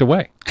salad and walked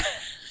away.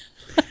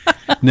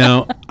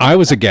 Now, I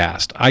was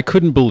aghast. I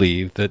couldn't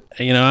believe that,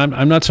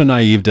 I'm not so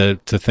naive to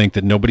think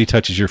that nobody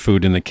touches your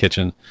food in the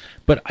kitchen,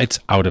 but it's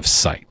out of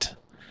sight.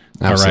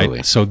 Absolutely. All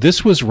right. So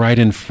this was right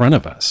in front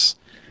of us.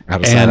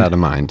 Out of sight, out of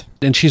mind.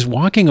 And she's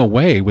walking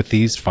away with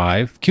these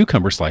 5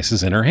 cucumber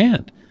slices in her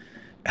hand.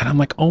 And I'm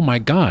like, oh my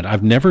God,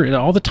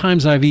 all the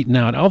times I've eaten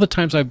out, all the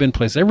times I've been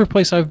places, every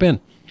place I've been,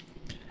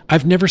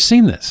 I've never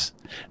seen this.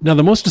 Now,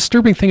 the most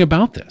disturbing thing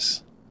about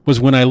this was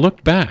when I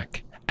looked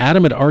back,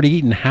 Adam had already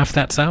eaten half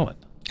that salad.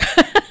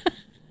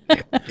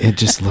 It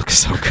just looks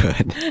so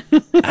good.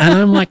 And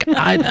I'm like,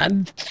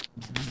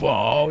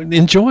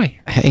 enjoy.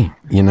 Hey,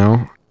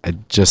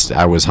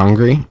 I was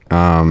hungry.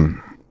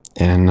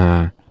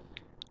 And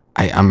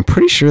I'm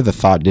pretty sure the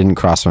thought didn't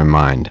cross my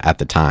mind at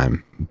the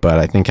time. But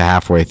I think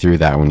halfway through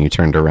that, when you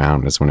turned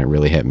around, is when it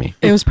really hit me.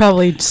 It was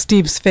probably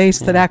Steve's face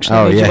that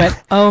actually made you went,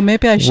 "Oh,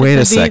 maybe I should Wait a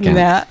have second. eaten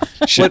that."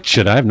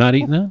 Should I have not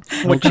eaten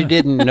that? What you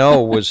didn't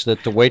know was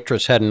that the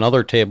waitress had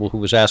another table who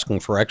was asking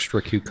for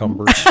extra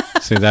cucumbers.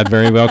 See, that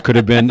very well could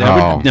have been.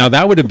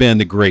 That would have been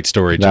the great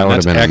story, John. That would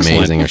have been That's excellent.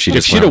 amazing if she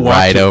just she'd went have walked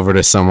right to over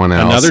to someone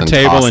else another and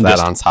table tossed and that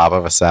just- on top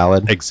of a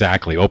salad.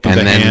 Exactly. Open And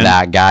the then hand.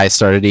 that guy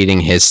started eating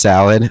his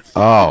salad.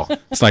 Oh,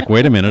 It's like,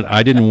 wait a minute,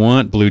 I didn't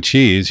want blue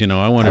cheese. I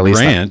wanted at least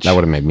ranch. that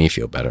would have made me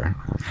feel better.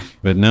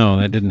 But no,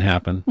 that didn't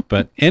happen.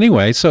 But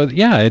anyway, so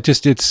yeah,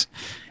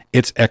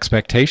 it's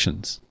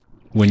expectations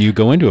when you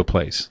go into a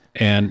place,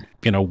 and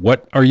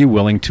what are you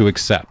willing to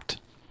accept?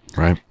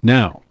 Right.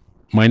 Now,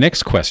 my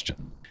next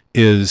question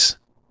is,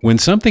 when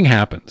something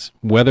happens,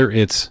 whether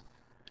it's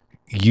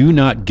you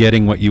not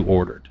getting what you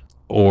ordered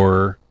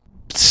or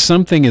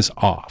something is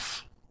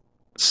off,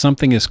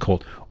 something is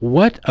cold,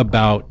 what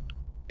about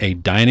a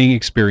dining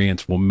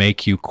experience will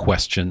make you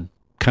question,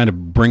 kind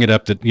of bring it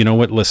up that, you know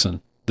what,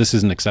 listen, this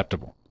isn't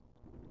acceptable?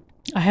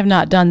 I have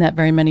not done that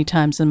very many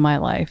times in my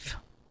life.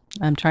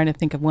 I'm trying to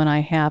think of when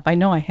I have. I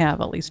know I have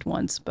at least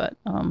once, but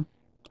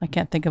I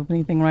can't think of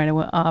anything right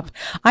off.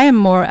 I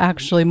am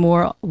actually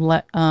more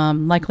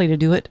likely to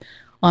do it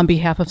on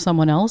behalf of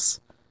someone else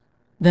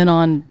than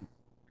on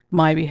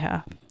my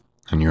behalf.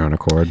 On your own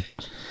accord.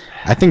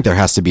 I think there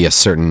has to be a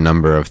certain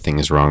number of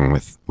things wrong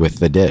with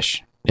the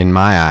dish. In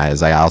my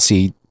eyes, I'll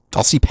see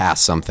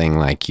past something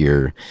like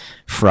your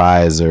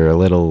fries are a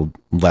little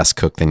less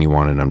cooked than you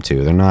wanted them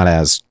to. They're not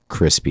as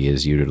crispy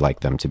as you'd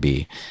like them to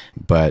be.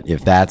 But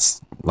if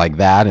that's like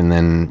that, and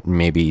then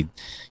maybe,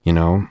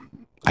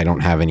 I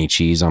don't have any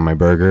cheese on my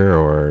burger,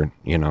 or,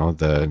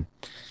 the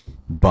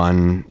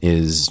bun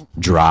is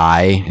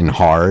dry and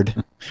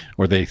hard.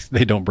 Or they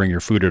don't bring your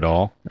food at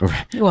all.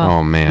 Well,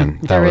 oh man,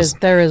 there is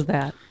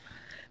that.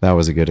 That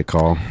was a good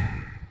call.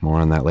 More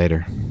on that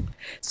later.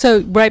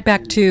 So right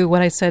back to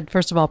what I said.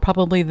 First of all,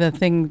 probably the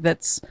thing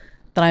that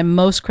I'm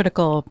most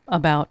critical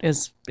about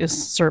is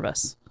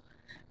service,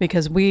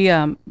 because we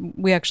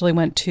actually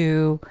went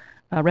to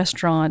a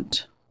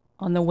restaurant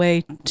on the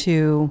way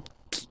to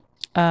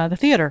the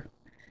theater,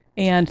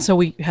 and so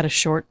we had a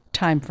short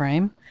time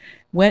frame.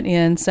 Went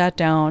in, sat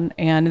down,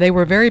 and they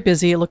were very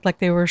busy. It looked like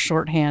they were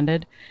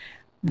shorthanded.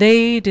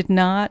 They did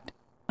not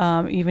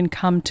even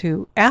come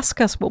to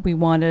ask us what we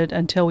wanted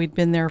until we'd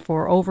been there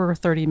for over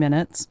 30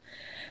 minutes.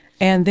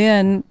 And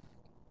then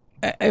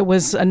it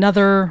was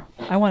another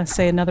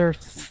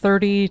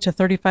 30 to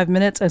 35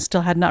 minutes and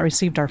still had not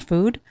received our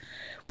food.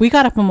 We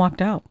got up and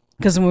walked out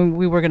because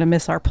we were going to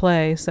miss our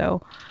play.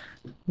 So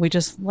we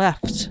just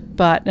left.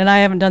 And I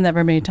haven't done that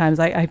very many times.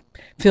 I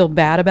feel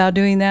bad about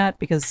doing that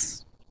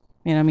because,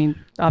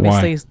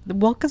 obviously,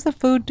 because the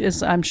food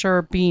is, I'm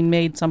sure, being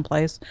made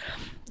someplace.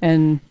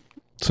 And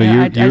so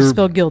I just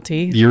feel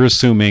guilty. You're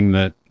assuming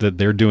that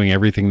they're doing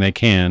everything they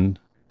can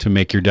to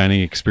make your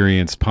dining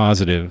experience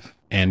positive,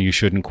 and you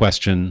shouldn't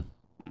question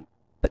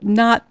but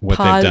not what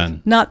they've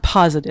done. Not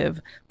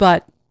positive,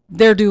 but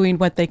they're doing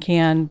what they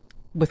can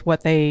with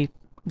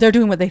they're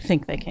doing what they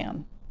think they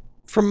can.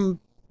 From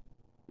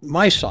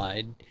my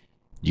side,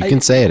 you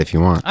can say it if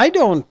you want. I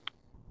don't.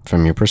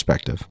 From your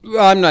perspective,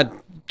 I'm not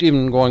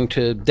even going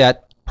to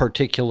that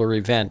particular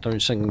event.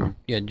 I'm saying,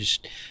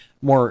 just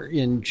more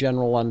in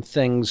general on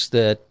things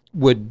that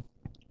would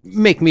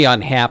make me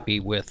unhappy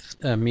with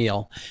a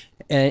meal.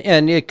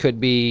 And it could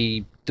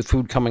be the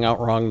food coming out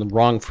wrong, the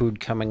wrong food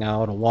coming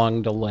out, a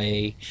long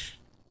delay.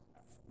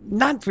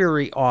 Not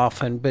very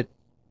often, but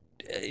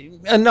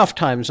enough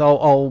times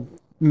I'll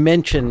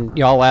mention,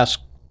 I'll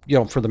ask,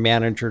 for the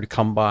manager to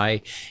come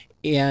by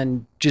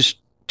and just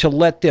to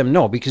let them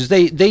know, because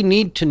they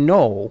need to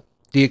know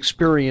the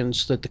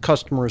experience that the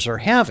customers are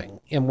having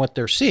and what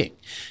they're seeing.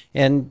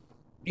 And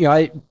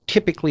I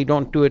typically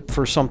don't do it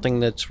for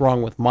something that's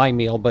wrong with my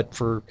meal, but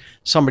for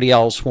somebody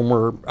else when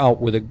we're out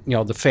with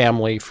the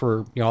family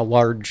for, a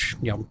large,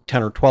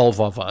 10 or 12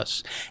 of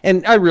us.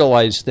 And I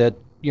realize that,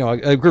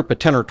 a group of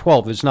 10 or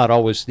 12 is not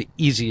always the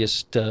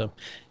easiest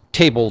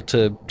table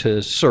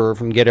to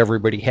serve and get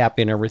everybody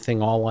happy and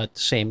everything all at the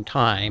same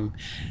time.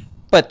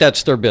 But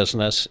that's their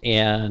business.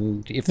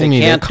 And if they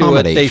can't do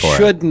it, they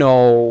should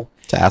know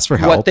to ask for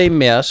help, what they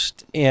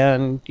missed,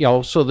 and,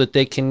 so that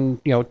they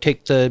can,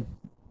 take the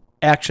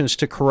actions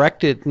to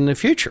correct it in the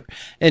future.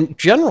 And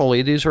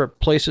generally, these are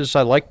places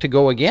I like to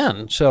go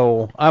again.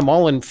 So I'm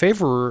all in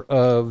favor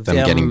of them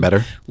getting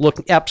better.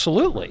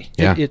 Absolutely.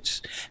 Yeah.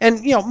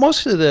 And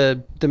most of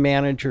the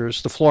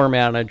managers, the floor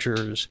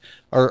managers,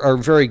 are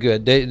very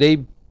good.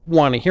 They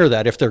want to hear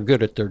that if they're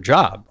good at their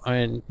job.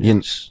 And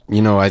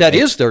that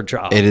is their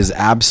job. It is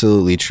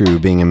absolutely true.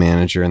 Being a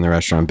manager in the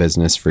restaurant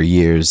business for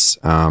years,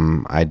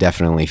 I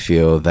definitely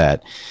feel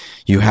that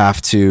you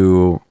have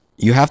to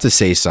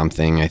say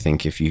something. I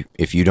think if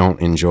you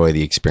don't enjoy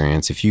the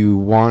experience, if you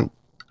want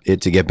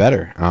it to get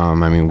better,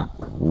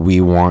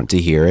 we want to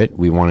hear it.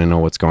 We want to know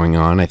what's going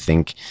on. I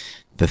think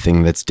the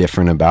thing that's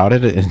different about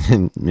it,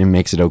 and it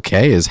makes it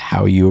okay, is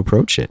how you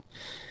approach it.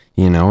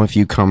 If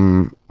you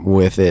come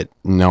with it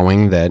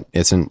knowing that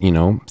it's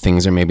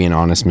things are maybe an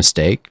honest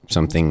mistake,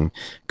 something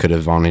could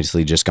have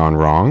honestly just gone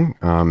wrong,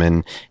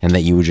 and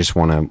that you would just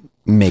want to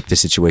make the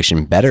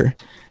situation better,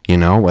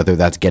 whether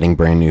that's getting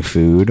brand new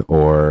food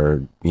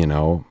or,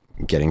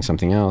 getting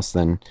something else,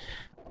 then,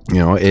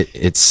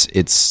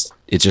 it's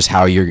just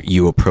how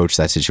you approach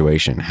that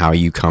situation, how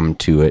you come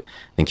to it.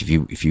 I think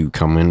if you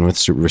come in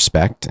with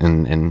respect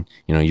and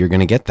you're going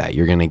to get that,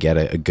 you're going to get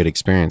a good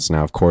experience.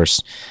 Now, of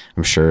course,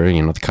 I'm sure,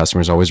 the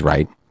customer's always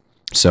right.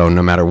 So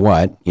no matter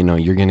what,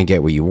 you're going to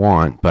get what you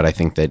want. But I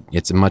think that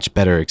it's a much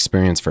better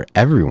experience for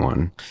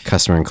everyone,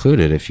 customer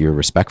included, if you're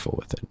respectful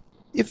with it.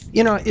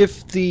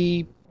 If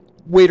the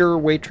waiter or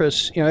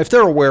waitress, if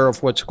they're aware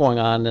of what's going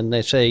on and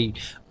they say,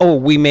 "Oh,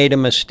 we made a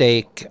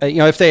mistake,"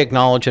 if they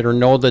acknowledge it or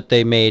know that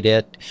they made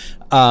it,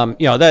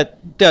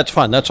 that's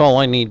fine. That's all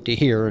I need to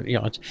hear.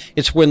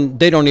 It's when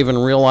they don't even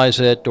realize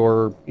it,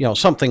 or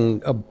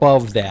something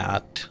above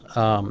that,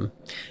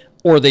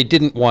 or they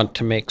didn't want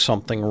to make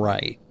something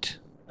right.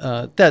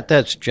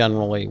 That's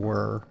generally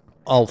where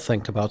I'll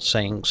think about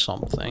saying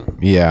something.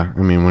 Yeah, I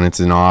mean, when it's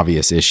an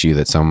obvious issue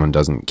that someone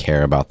doesn't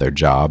care about their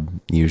job,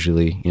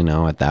 usually,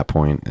 at that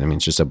point, I mean,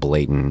 it's just a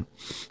blatant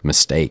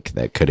mistake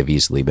that could have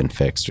easily been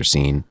fixed or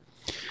seen,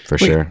 for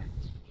sure.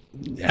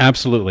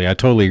 Absolutely. I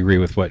totally agree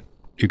with what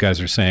you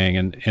guys are saying.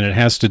 And it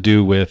has to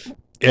do with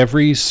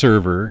every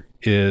server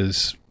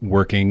is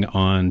working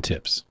on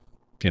tips.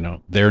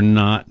 They're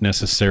not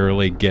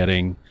necessarily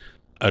getting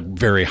a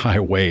very high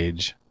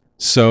wage.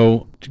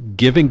 So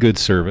giving good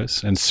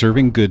service and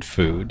serving good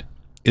food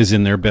is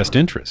in their best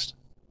interest.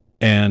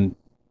 And,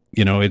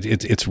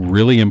 it's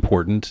really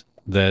important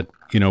that,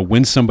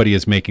 when somebody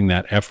is making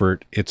that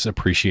effort, it's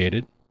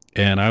appreciated.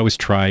 And I always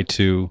try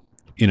to,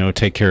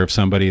 take care of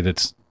somebody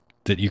that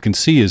you can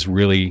see is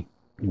really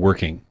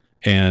working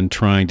and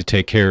trying to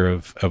take care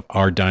of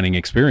our dining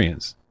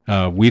experience.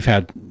 We've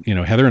had,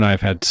 Heather and I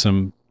have had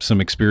some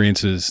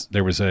experiences.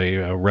 There was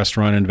a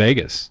restaurant in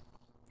Vegas.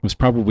 It was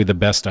probably the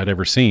best I'd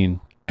ever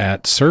seen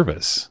at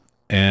service,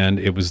 and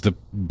it was the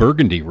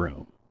Burgundy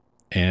Room,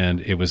 and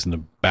it was in the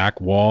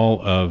back wall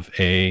of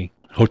a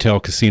hotel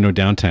casino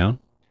downtown,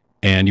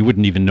 and you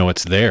wouldn't even know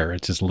it's there.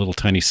 It's just a little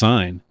tiny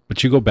sign,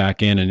 but you go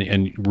back in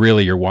and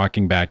really you're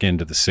walking back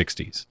into the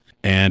 60s,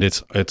 and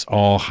it's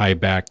all high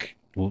back,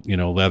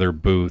 leather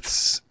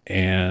booths,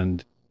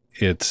 and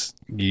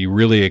you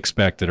really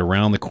expect that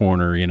around the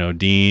corner,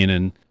 Dean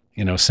and,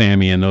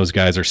 Sammy and those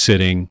guys are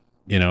sitting,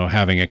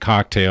 having a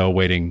cocktail,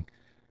 waiting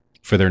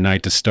for their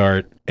night to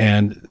start.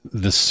 And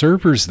the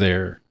servers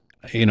there,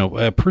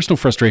 a personal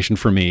frustration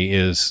for me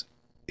is,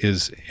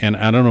 and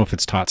I don't know if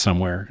it's taught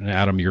somewhere, and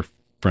Adam, you're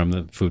from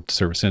the food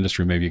service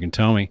industry, maybe you can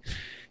tell me,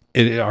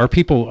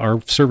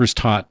 are servers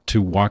taught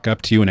to walk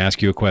up to you and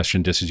ask you a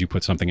question just as you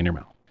put something in your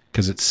mouth?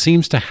 Because it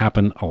seems to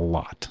happen a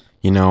lot.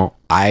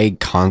 I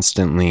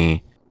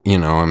constantly,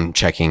 I'm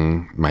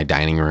checking my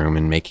dining room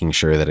and making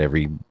sure that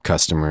every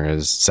customer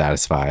is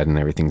satisfied and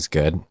everything's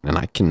good. And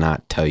I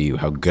cannot tell you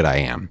how good I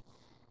am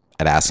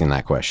at asking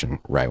that question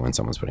right when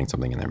someone's putting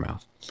something in their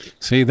mouth.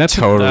 See, that's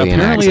totally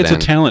apparently it's a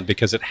talent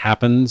because it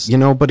happens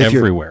but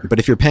everywhere.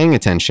 If you're paying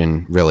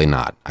attention, really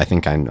not. I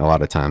think a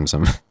lot of times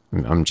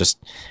I'm just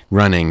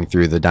running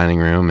through the dining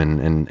room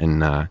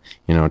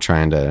and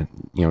trying to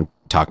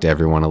talk to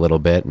everyone a little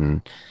bit,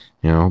 and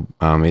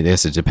I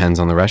guess it depends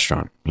on the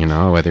restaurant,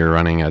 whether you're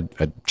running a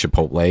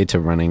Chipotle to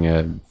running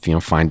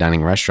a fine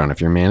dining restaurant.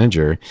 If you're a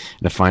manager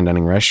in a fine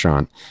dining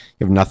restaurant,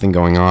 you have nothing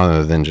going on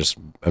other than just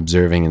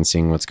observing and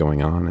seeing what's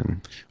going on.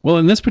 And well,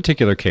 in this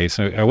particular case,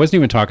 I wasn't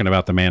even talking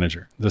about the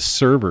manager. The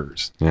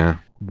servers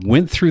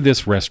went through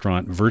this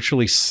restaurant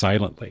virtually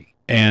silently.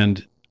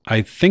 And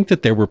I think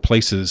that there were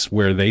places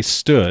where they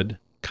stood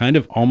kind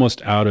of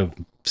almost out of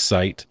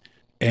sight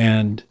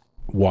and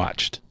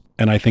watched.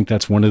 And I think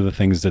that's one of the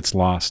things that's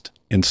lost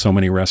in so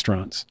many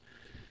restaurants.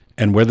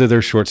 And whether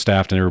they're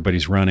short-staffed and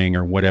everybody's running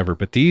or whatever,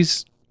 but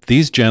these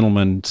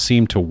gentlemen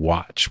seemed to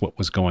watch what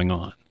was going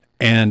on.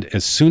 And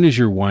as soon as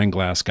your wine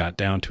glass got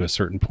down to a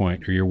certain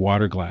point, or your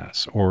water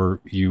glass, or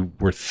you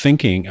were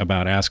thinking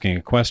about asking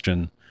a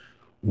question,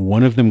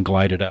 one of them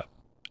glided up,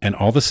 and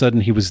all of a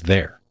sudden he was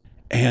there.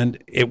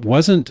 And it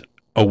wasn't,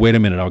 "Oh, wait a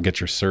minute, I'll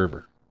get your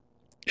server."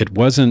 It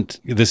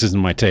wasn't, "This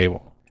isn't my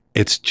table."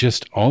 It's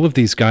just all of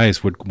these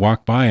guys would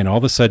walk by, and all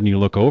of a sudden you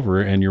look over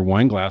and your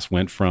wine glass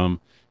went from,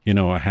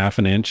 a half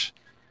an inch,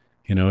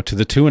 to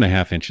the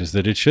 2.5 inches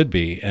that it should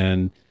be.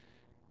 And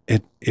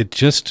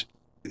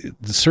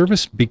the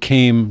service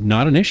became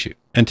not an issue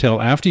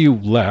until after you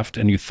left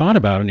and you thought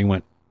about it and you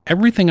went,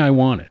 everything I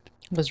wanted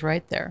was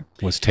right there,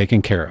 was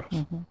taken care of.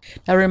 Mm-hmm.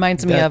 That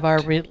reminds me of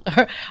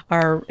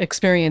our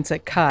experience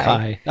at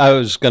Kai. I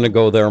was going to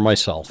go there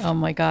myself. Oh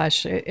my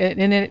gosh!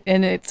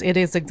 It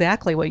is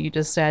exactly what you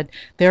just said.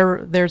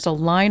 There's a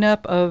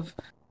lineup of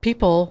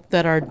people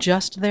that are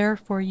just there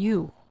for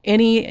you.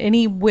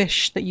 Any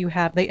wish that you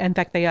have, they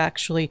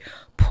actually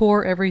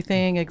pour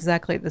everything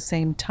exactly at the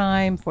same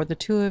time for the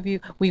two of you.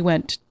 We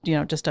went,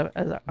 just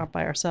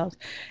by ourselves,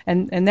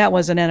 and that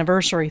was an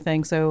anniversary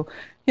thing. So,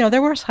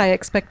 there was high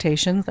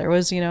expectations. There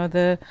was,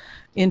 the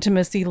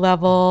intimacy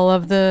level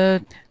of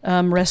the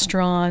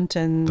restaurant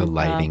and the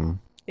lighting,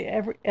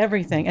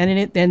 everything,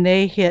 and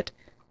they hit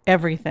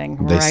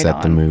everything. They right set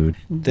on. the mood.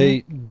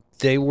 Mm-hmm.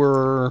 They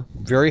were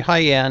very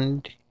high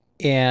end,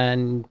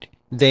 and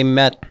they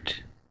met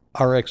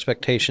our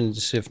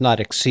expectations, if not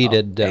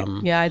exceeded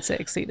them. Yeah, I'd say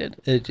exceeded.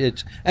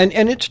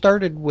 It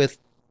started with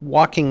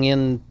walking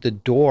in the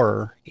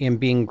door and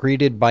being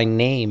greeted by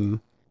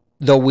name,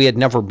 though we had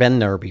never been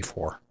there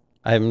before.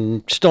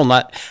 I'm still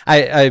not.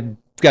 I've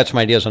got some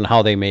ideas on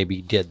how they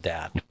maybe did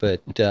that,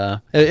 but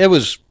it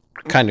was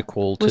kind of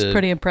cool. It was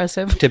pretty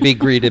impressive to be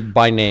greeted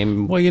by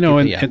name. Well,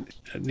 and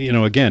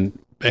again,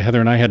 Heather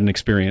and I had an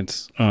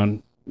experience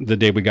on the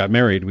day we got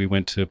married, we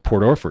went to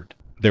Port Orford.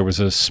 There was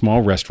a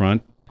small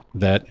restaurant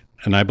that,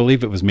 and I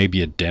believe it was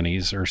maybe a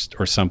Denny's or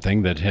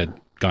something that had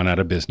gone out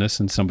of business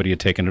and somebody had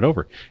taken it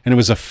over. And it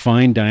was a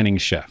fine dining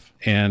chef.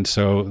 And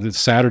so the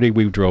Saturday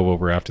we drove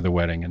over after the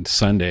wedding, and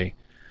Sunday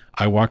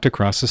I walked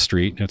across the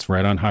street. It's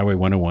right on Highway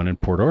 101 in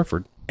Port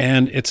Orford.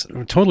 And it's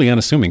a totally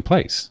unassuming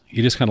place.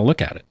 You just kind of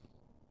look at it.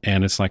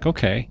 And it's like,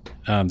 okay,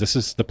 this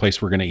is the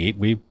place we're going to eat.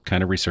 We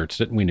kind of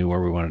researched it and we knew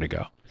where we wanted to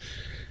go.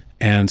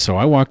 And so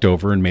I walked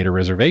over and made a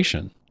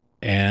reservation.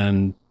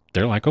 And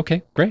they're like,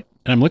 okay, great.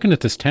 And I'm looking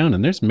at this town,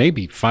 and there's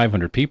maybe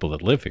 500 people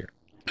that live here.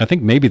 I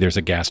think maybe there's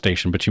a gas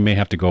station, but you may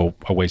have to go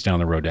a ways down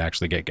the road to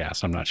actually get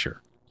gas. I'm not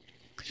sure.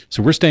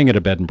 So we're staying at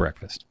a bed and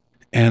breakfast.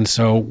 And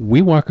so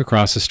we walk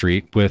across the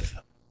street with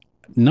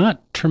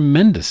not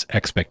tremendous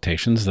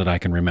expectations that I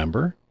can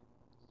remember.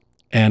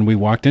 And we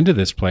walked into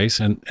this place,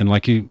 and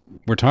like you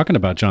were talking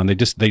about, John,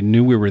 they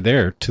knew we were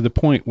there, to the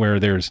point where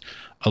there's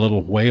a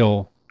little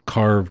whale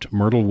carved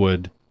myrtle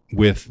wood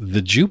with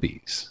the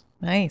Jubies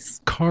Nice.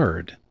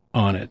 card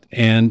on it.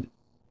 And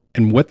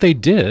what they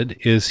did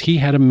is he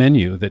had a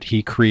menu that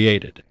he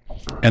created,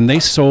 and they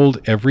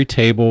sold every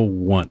table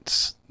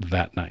once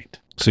that night.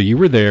 So you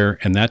were there,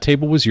 and that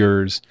table was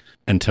yours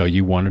until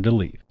you wanted to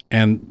leave.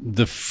 And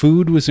the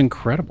food was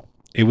incredible.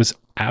 It was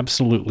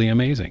absolutely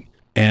amazing.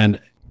 And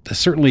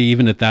certainly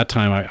even at that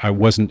time, I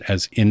wasn't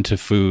as into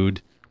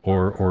food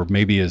or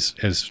maybe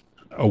as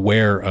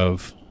aware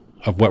of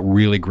what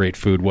really great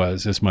food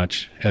was as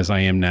much as I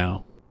am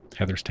now.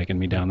 Heather's taken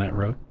me down that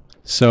road.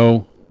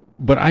 So,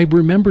 but I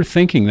remember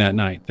thinking that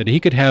night that he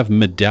could have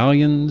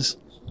medallions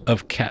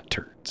of cat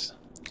turds,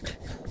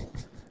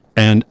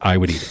 and I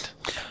would eat it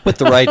With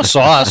the right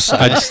sauce.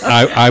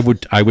 I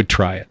would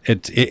try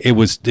it. It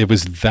was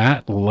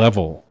that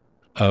level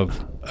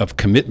of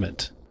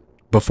commitment.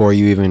 Before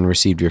you even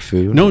received your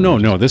food?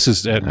 No. This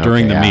is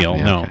during the meal.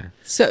 Yeah, No. okay.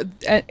 So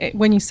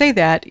when you say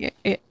that,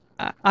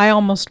 I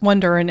almost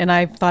wonder, and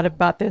I've thought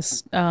about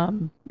this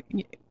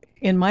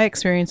in my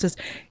experiences.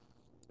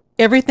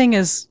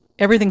 Everything's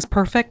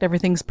perfect.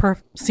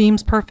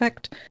 Seems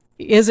perfect.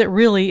 Is it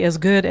really as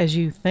good as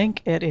you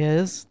think it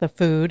is, the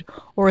food,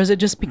 or is it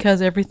just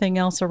because everything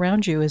else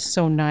around you is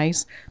so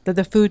nice that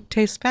the food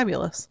tastes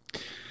fabulous?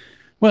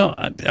 Well,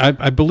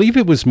 I believe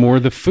it was more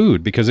the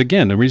food, because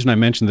again, the reason I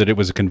mentioned that it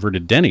was a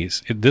converted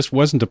Denny's, this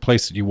wasn't a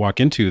place that you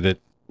walk into that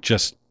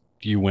just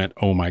you went,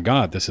 oh my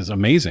God, this is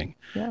amazing.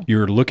 Yeah.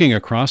 You're looking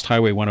across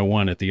Highway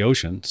 101 at the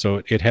ocean,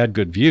 so it had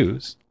good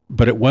views,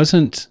 but it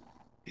wasn't,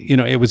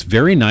 it was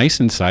very nice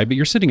inside, but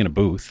you're sitting in a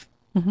booth.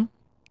 Mm-hmm.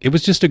 It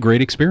was just a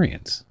great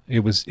experience. It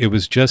was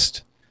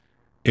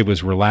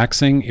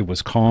relaxing. It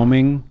was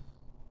calming.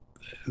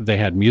 They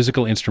had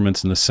musical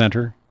instruments in the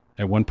center.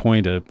 At one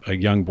point, a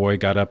young boy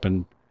got up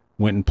and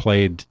went and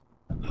played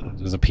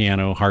the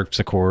piano,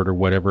 harpsichord, or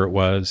whatever it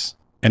was.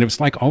 And it was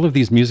like all of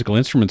these musical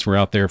instruments were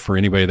out there for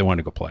anybody that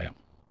wanted to go play them.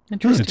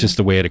 Interesting. It's just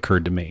the way it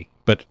occurred to me.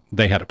 But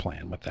they had a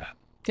plan with that.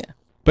 Yeah.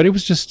 But it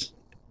was just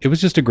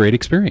a great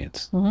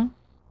experience. Mm-hmm.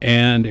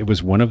 And it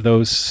was one of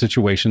those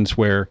situations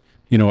where,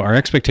 our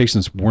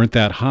expectations weren't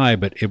that high,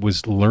 but it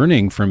was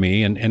learning for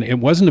me. And it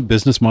wasn't a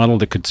business model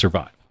that could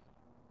survive.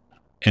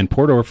 In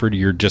Port Orford,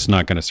 you're just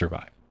not going to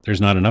survive. There's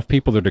not enough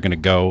people that are going to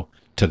go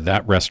to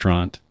that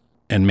restaurant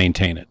and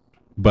maintain it.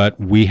 But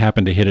we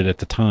happened to hit it at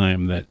the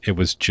time that it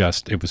was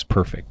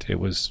perfect. It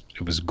was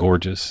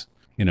gorgeous.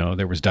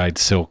 There was dyed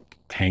silk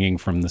hanging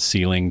from the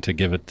ceiling to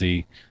give it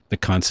the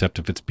concept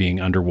of its being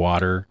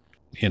underwater.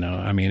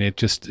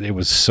 It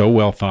was so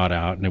well thought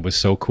out, and it was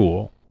so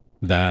cool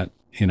that,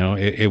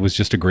 it was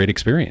just a great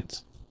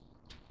experience.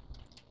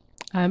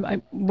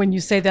 When you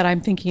say that, I'm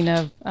thinking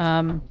of,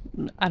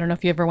 I don't know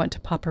if you ever went to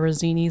Papa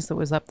Rozzini's that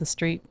was up the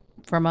street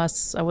from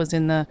us. I was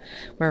in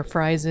where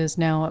Fry's is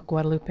now at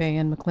Guadalupe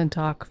and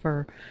McClintock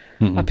for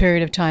a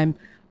period of time.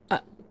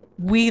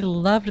 We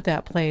loved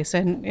that place.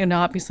 And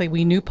obviously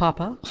we knew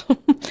Papa.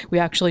 We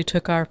actually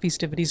took our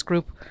festivities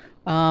group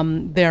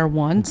there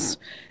once.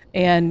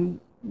 And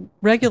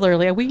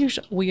regularly, we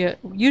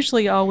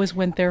usually always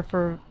went there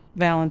for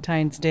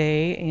Valentine's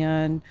Day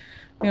and,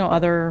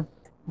 other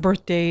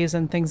birthdays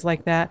and things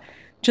like that.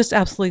 Just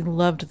absolutely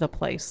loved the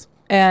place.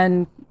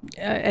 And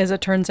as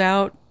it turns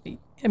out,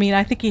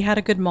 I think he had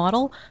a good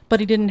model, but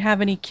he didn't have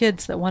any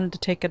kids that wanted to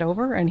take it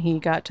over, and he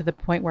got to the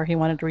point where he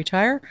wanted to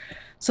retire.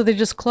 So they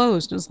just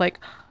closed. It was like,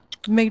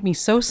 it made me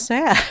so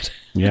sad.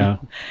 Yeah.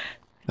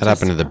 That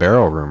happened to the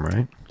Barrel Room,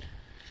 right?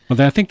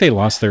 Well, I think they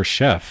lost their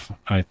chef.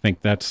 I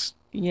think that's...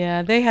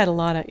 Yeah, they had a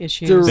lot of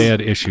issues. They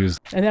had issues.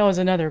 And that was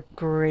another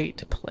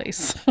great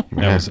place.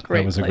 That was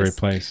a great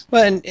place.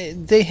 Well,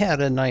 and they had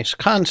a nice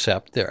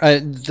concept there.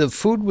 The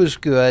food was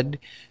good,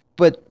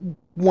 but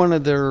one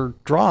of their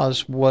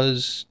draws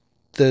was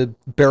the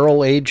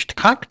barrel-aged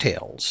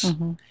cocktails.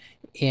 Mm-hmm.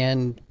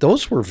 And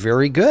those were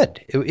very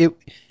good.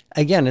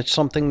 Again, it's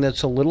something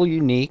that's a little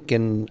unique,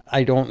 and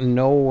I don't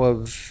know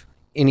of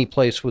any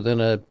place within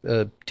a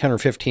 10 or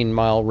 15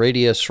 mile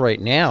radius right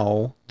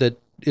now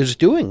that is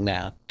doing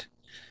that,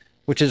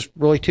 which is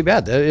really too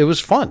bad. It was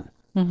fun.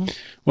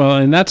 Well,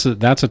 and that's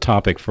a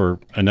topic for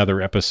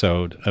another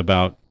episode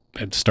about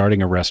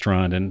starting a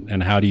restaurant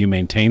and how do you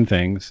maintain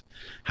things?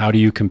 How do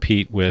you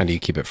compete with? How do you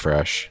keep it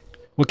fresh?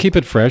 Well, keep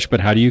it fresh, but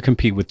how do you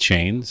compete with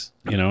chains?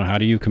 How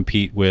do you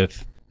compete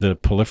with the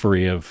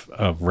proliferation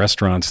of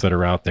restaurants that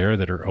are out there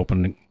that are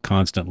open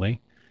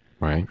constantly?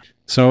 Right.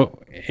 So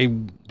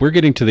we're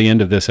getting to the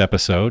end of this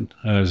episode.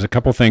 There's a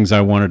couple things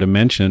I wanted to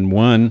mention.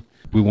 One,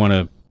 we want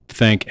to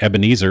thank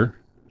Ebenezer,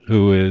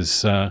 who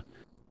is the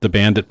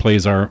band that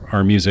plays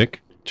our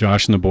music,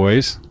 Josh and the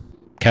boys.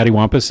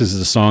 Cattywampus is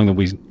the song that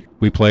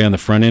we play on the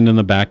front end and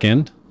the back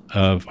end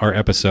of our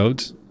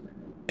episodes.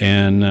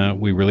 And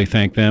we really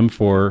thank them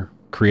for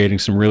creating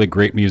some really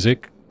great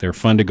music. They're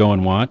fun to go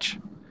and watch.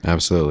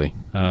 Absolutely.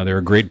 They're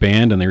a great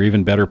band, and they're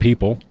even better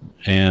people.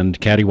 And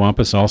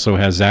Cattywampus also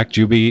has Zach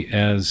Jubie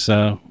as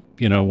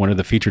one of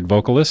the featured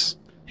vocalists.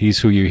 He's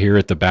who you hear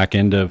at the back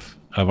end of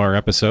our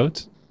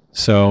episodes.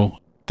 So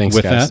Thanks,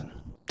 with guys. that,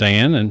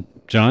 Diane and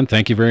John,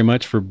 thank you very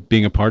much for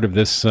being a part of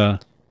this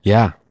podcast.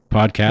 Yeah.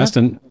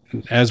 And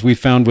as we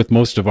found with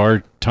most of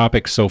our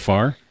topics so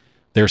far,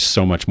 there's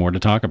so much more to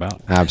talk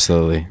about.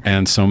 Absolutely.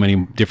 And so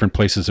many different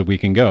places that we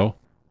can go.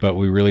 But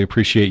we really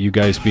appreciate you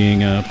guys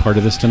being a part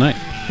of this tonight.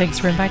 Thanks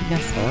for inviting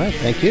us. All right.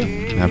 Thank you.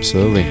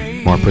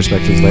 Absolutely. More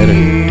perspectives later.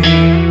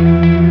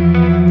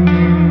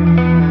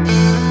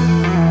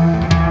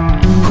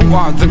 Who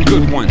are the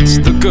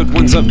good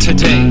ones of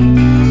today?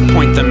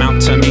 Point them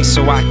out to me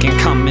so I can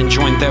come and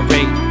join their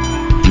raid.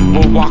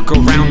 We'll walk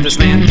around this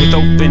land with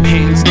open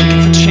hands,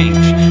 looking for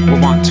change.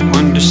 We'll want to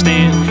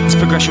understand this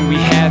progression we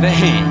have at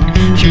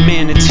hand.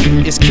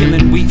 Humanity is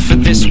killing, we for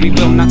this we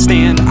will not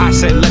stand. I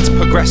say let's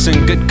progress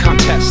in good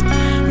contest.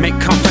 Make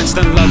conference,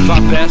 then love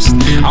our best.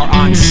 Our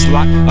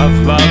onslaught of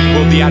love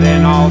will be at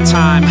an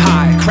all-time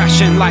high,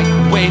 crashing like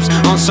waves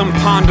on some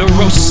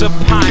ponderosa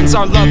pines.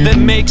 Our love that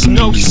makes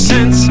no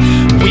sense.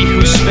 We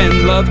who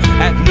spend love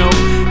at no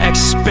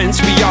expense.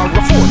 We are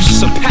a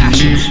force of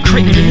passion,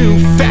 creating a new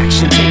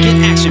faction,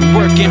 taking action,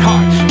 working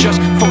hard just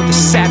for the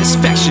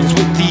satisfactions,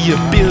 with the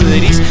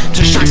abilities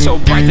to shine so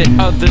bright that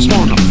others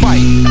wanna fight.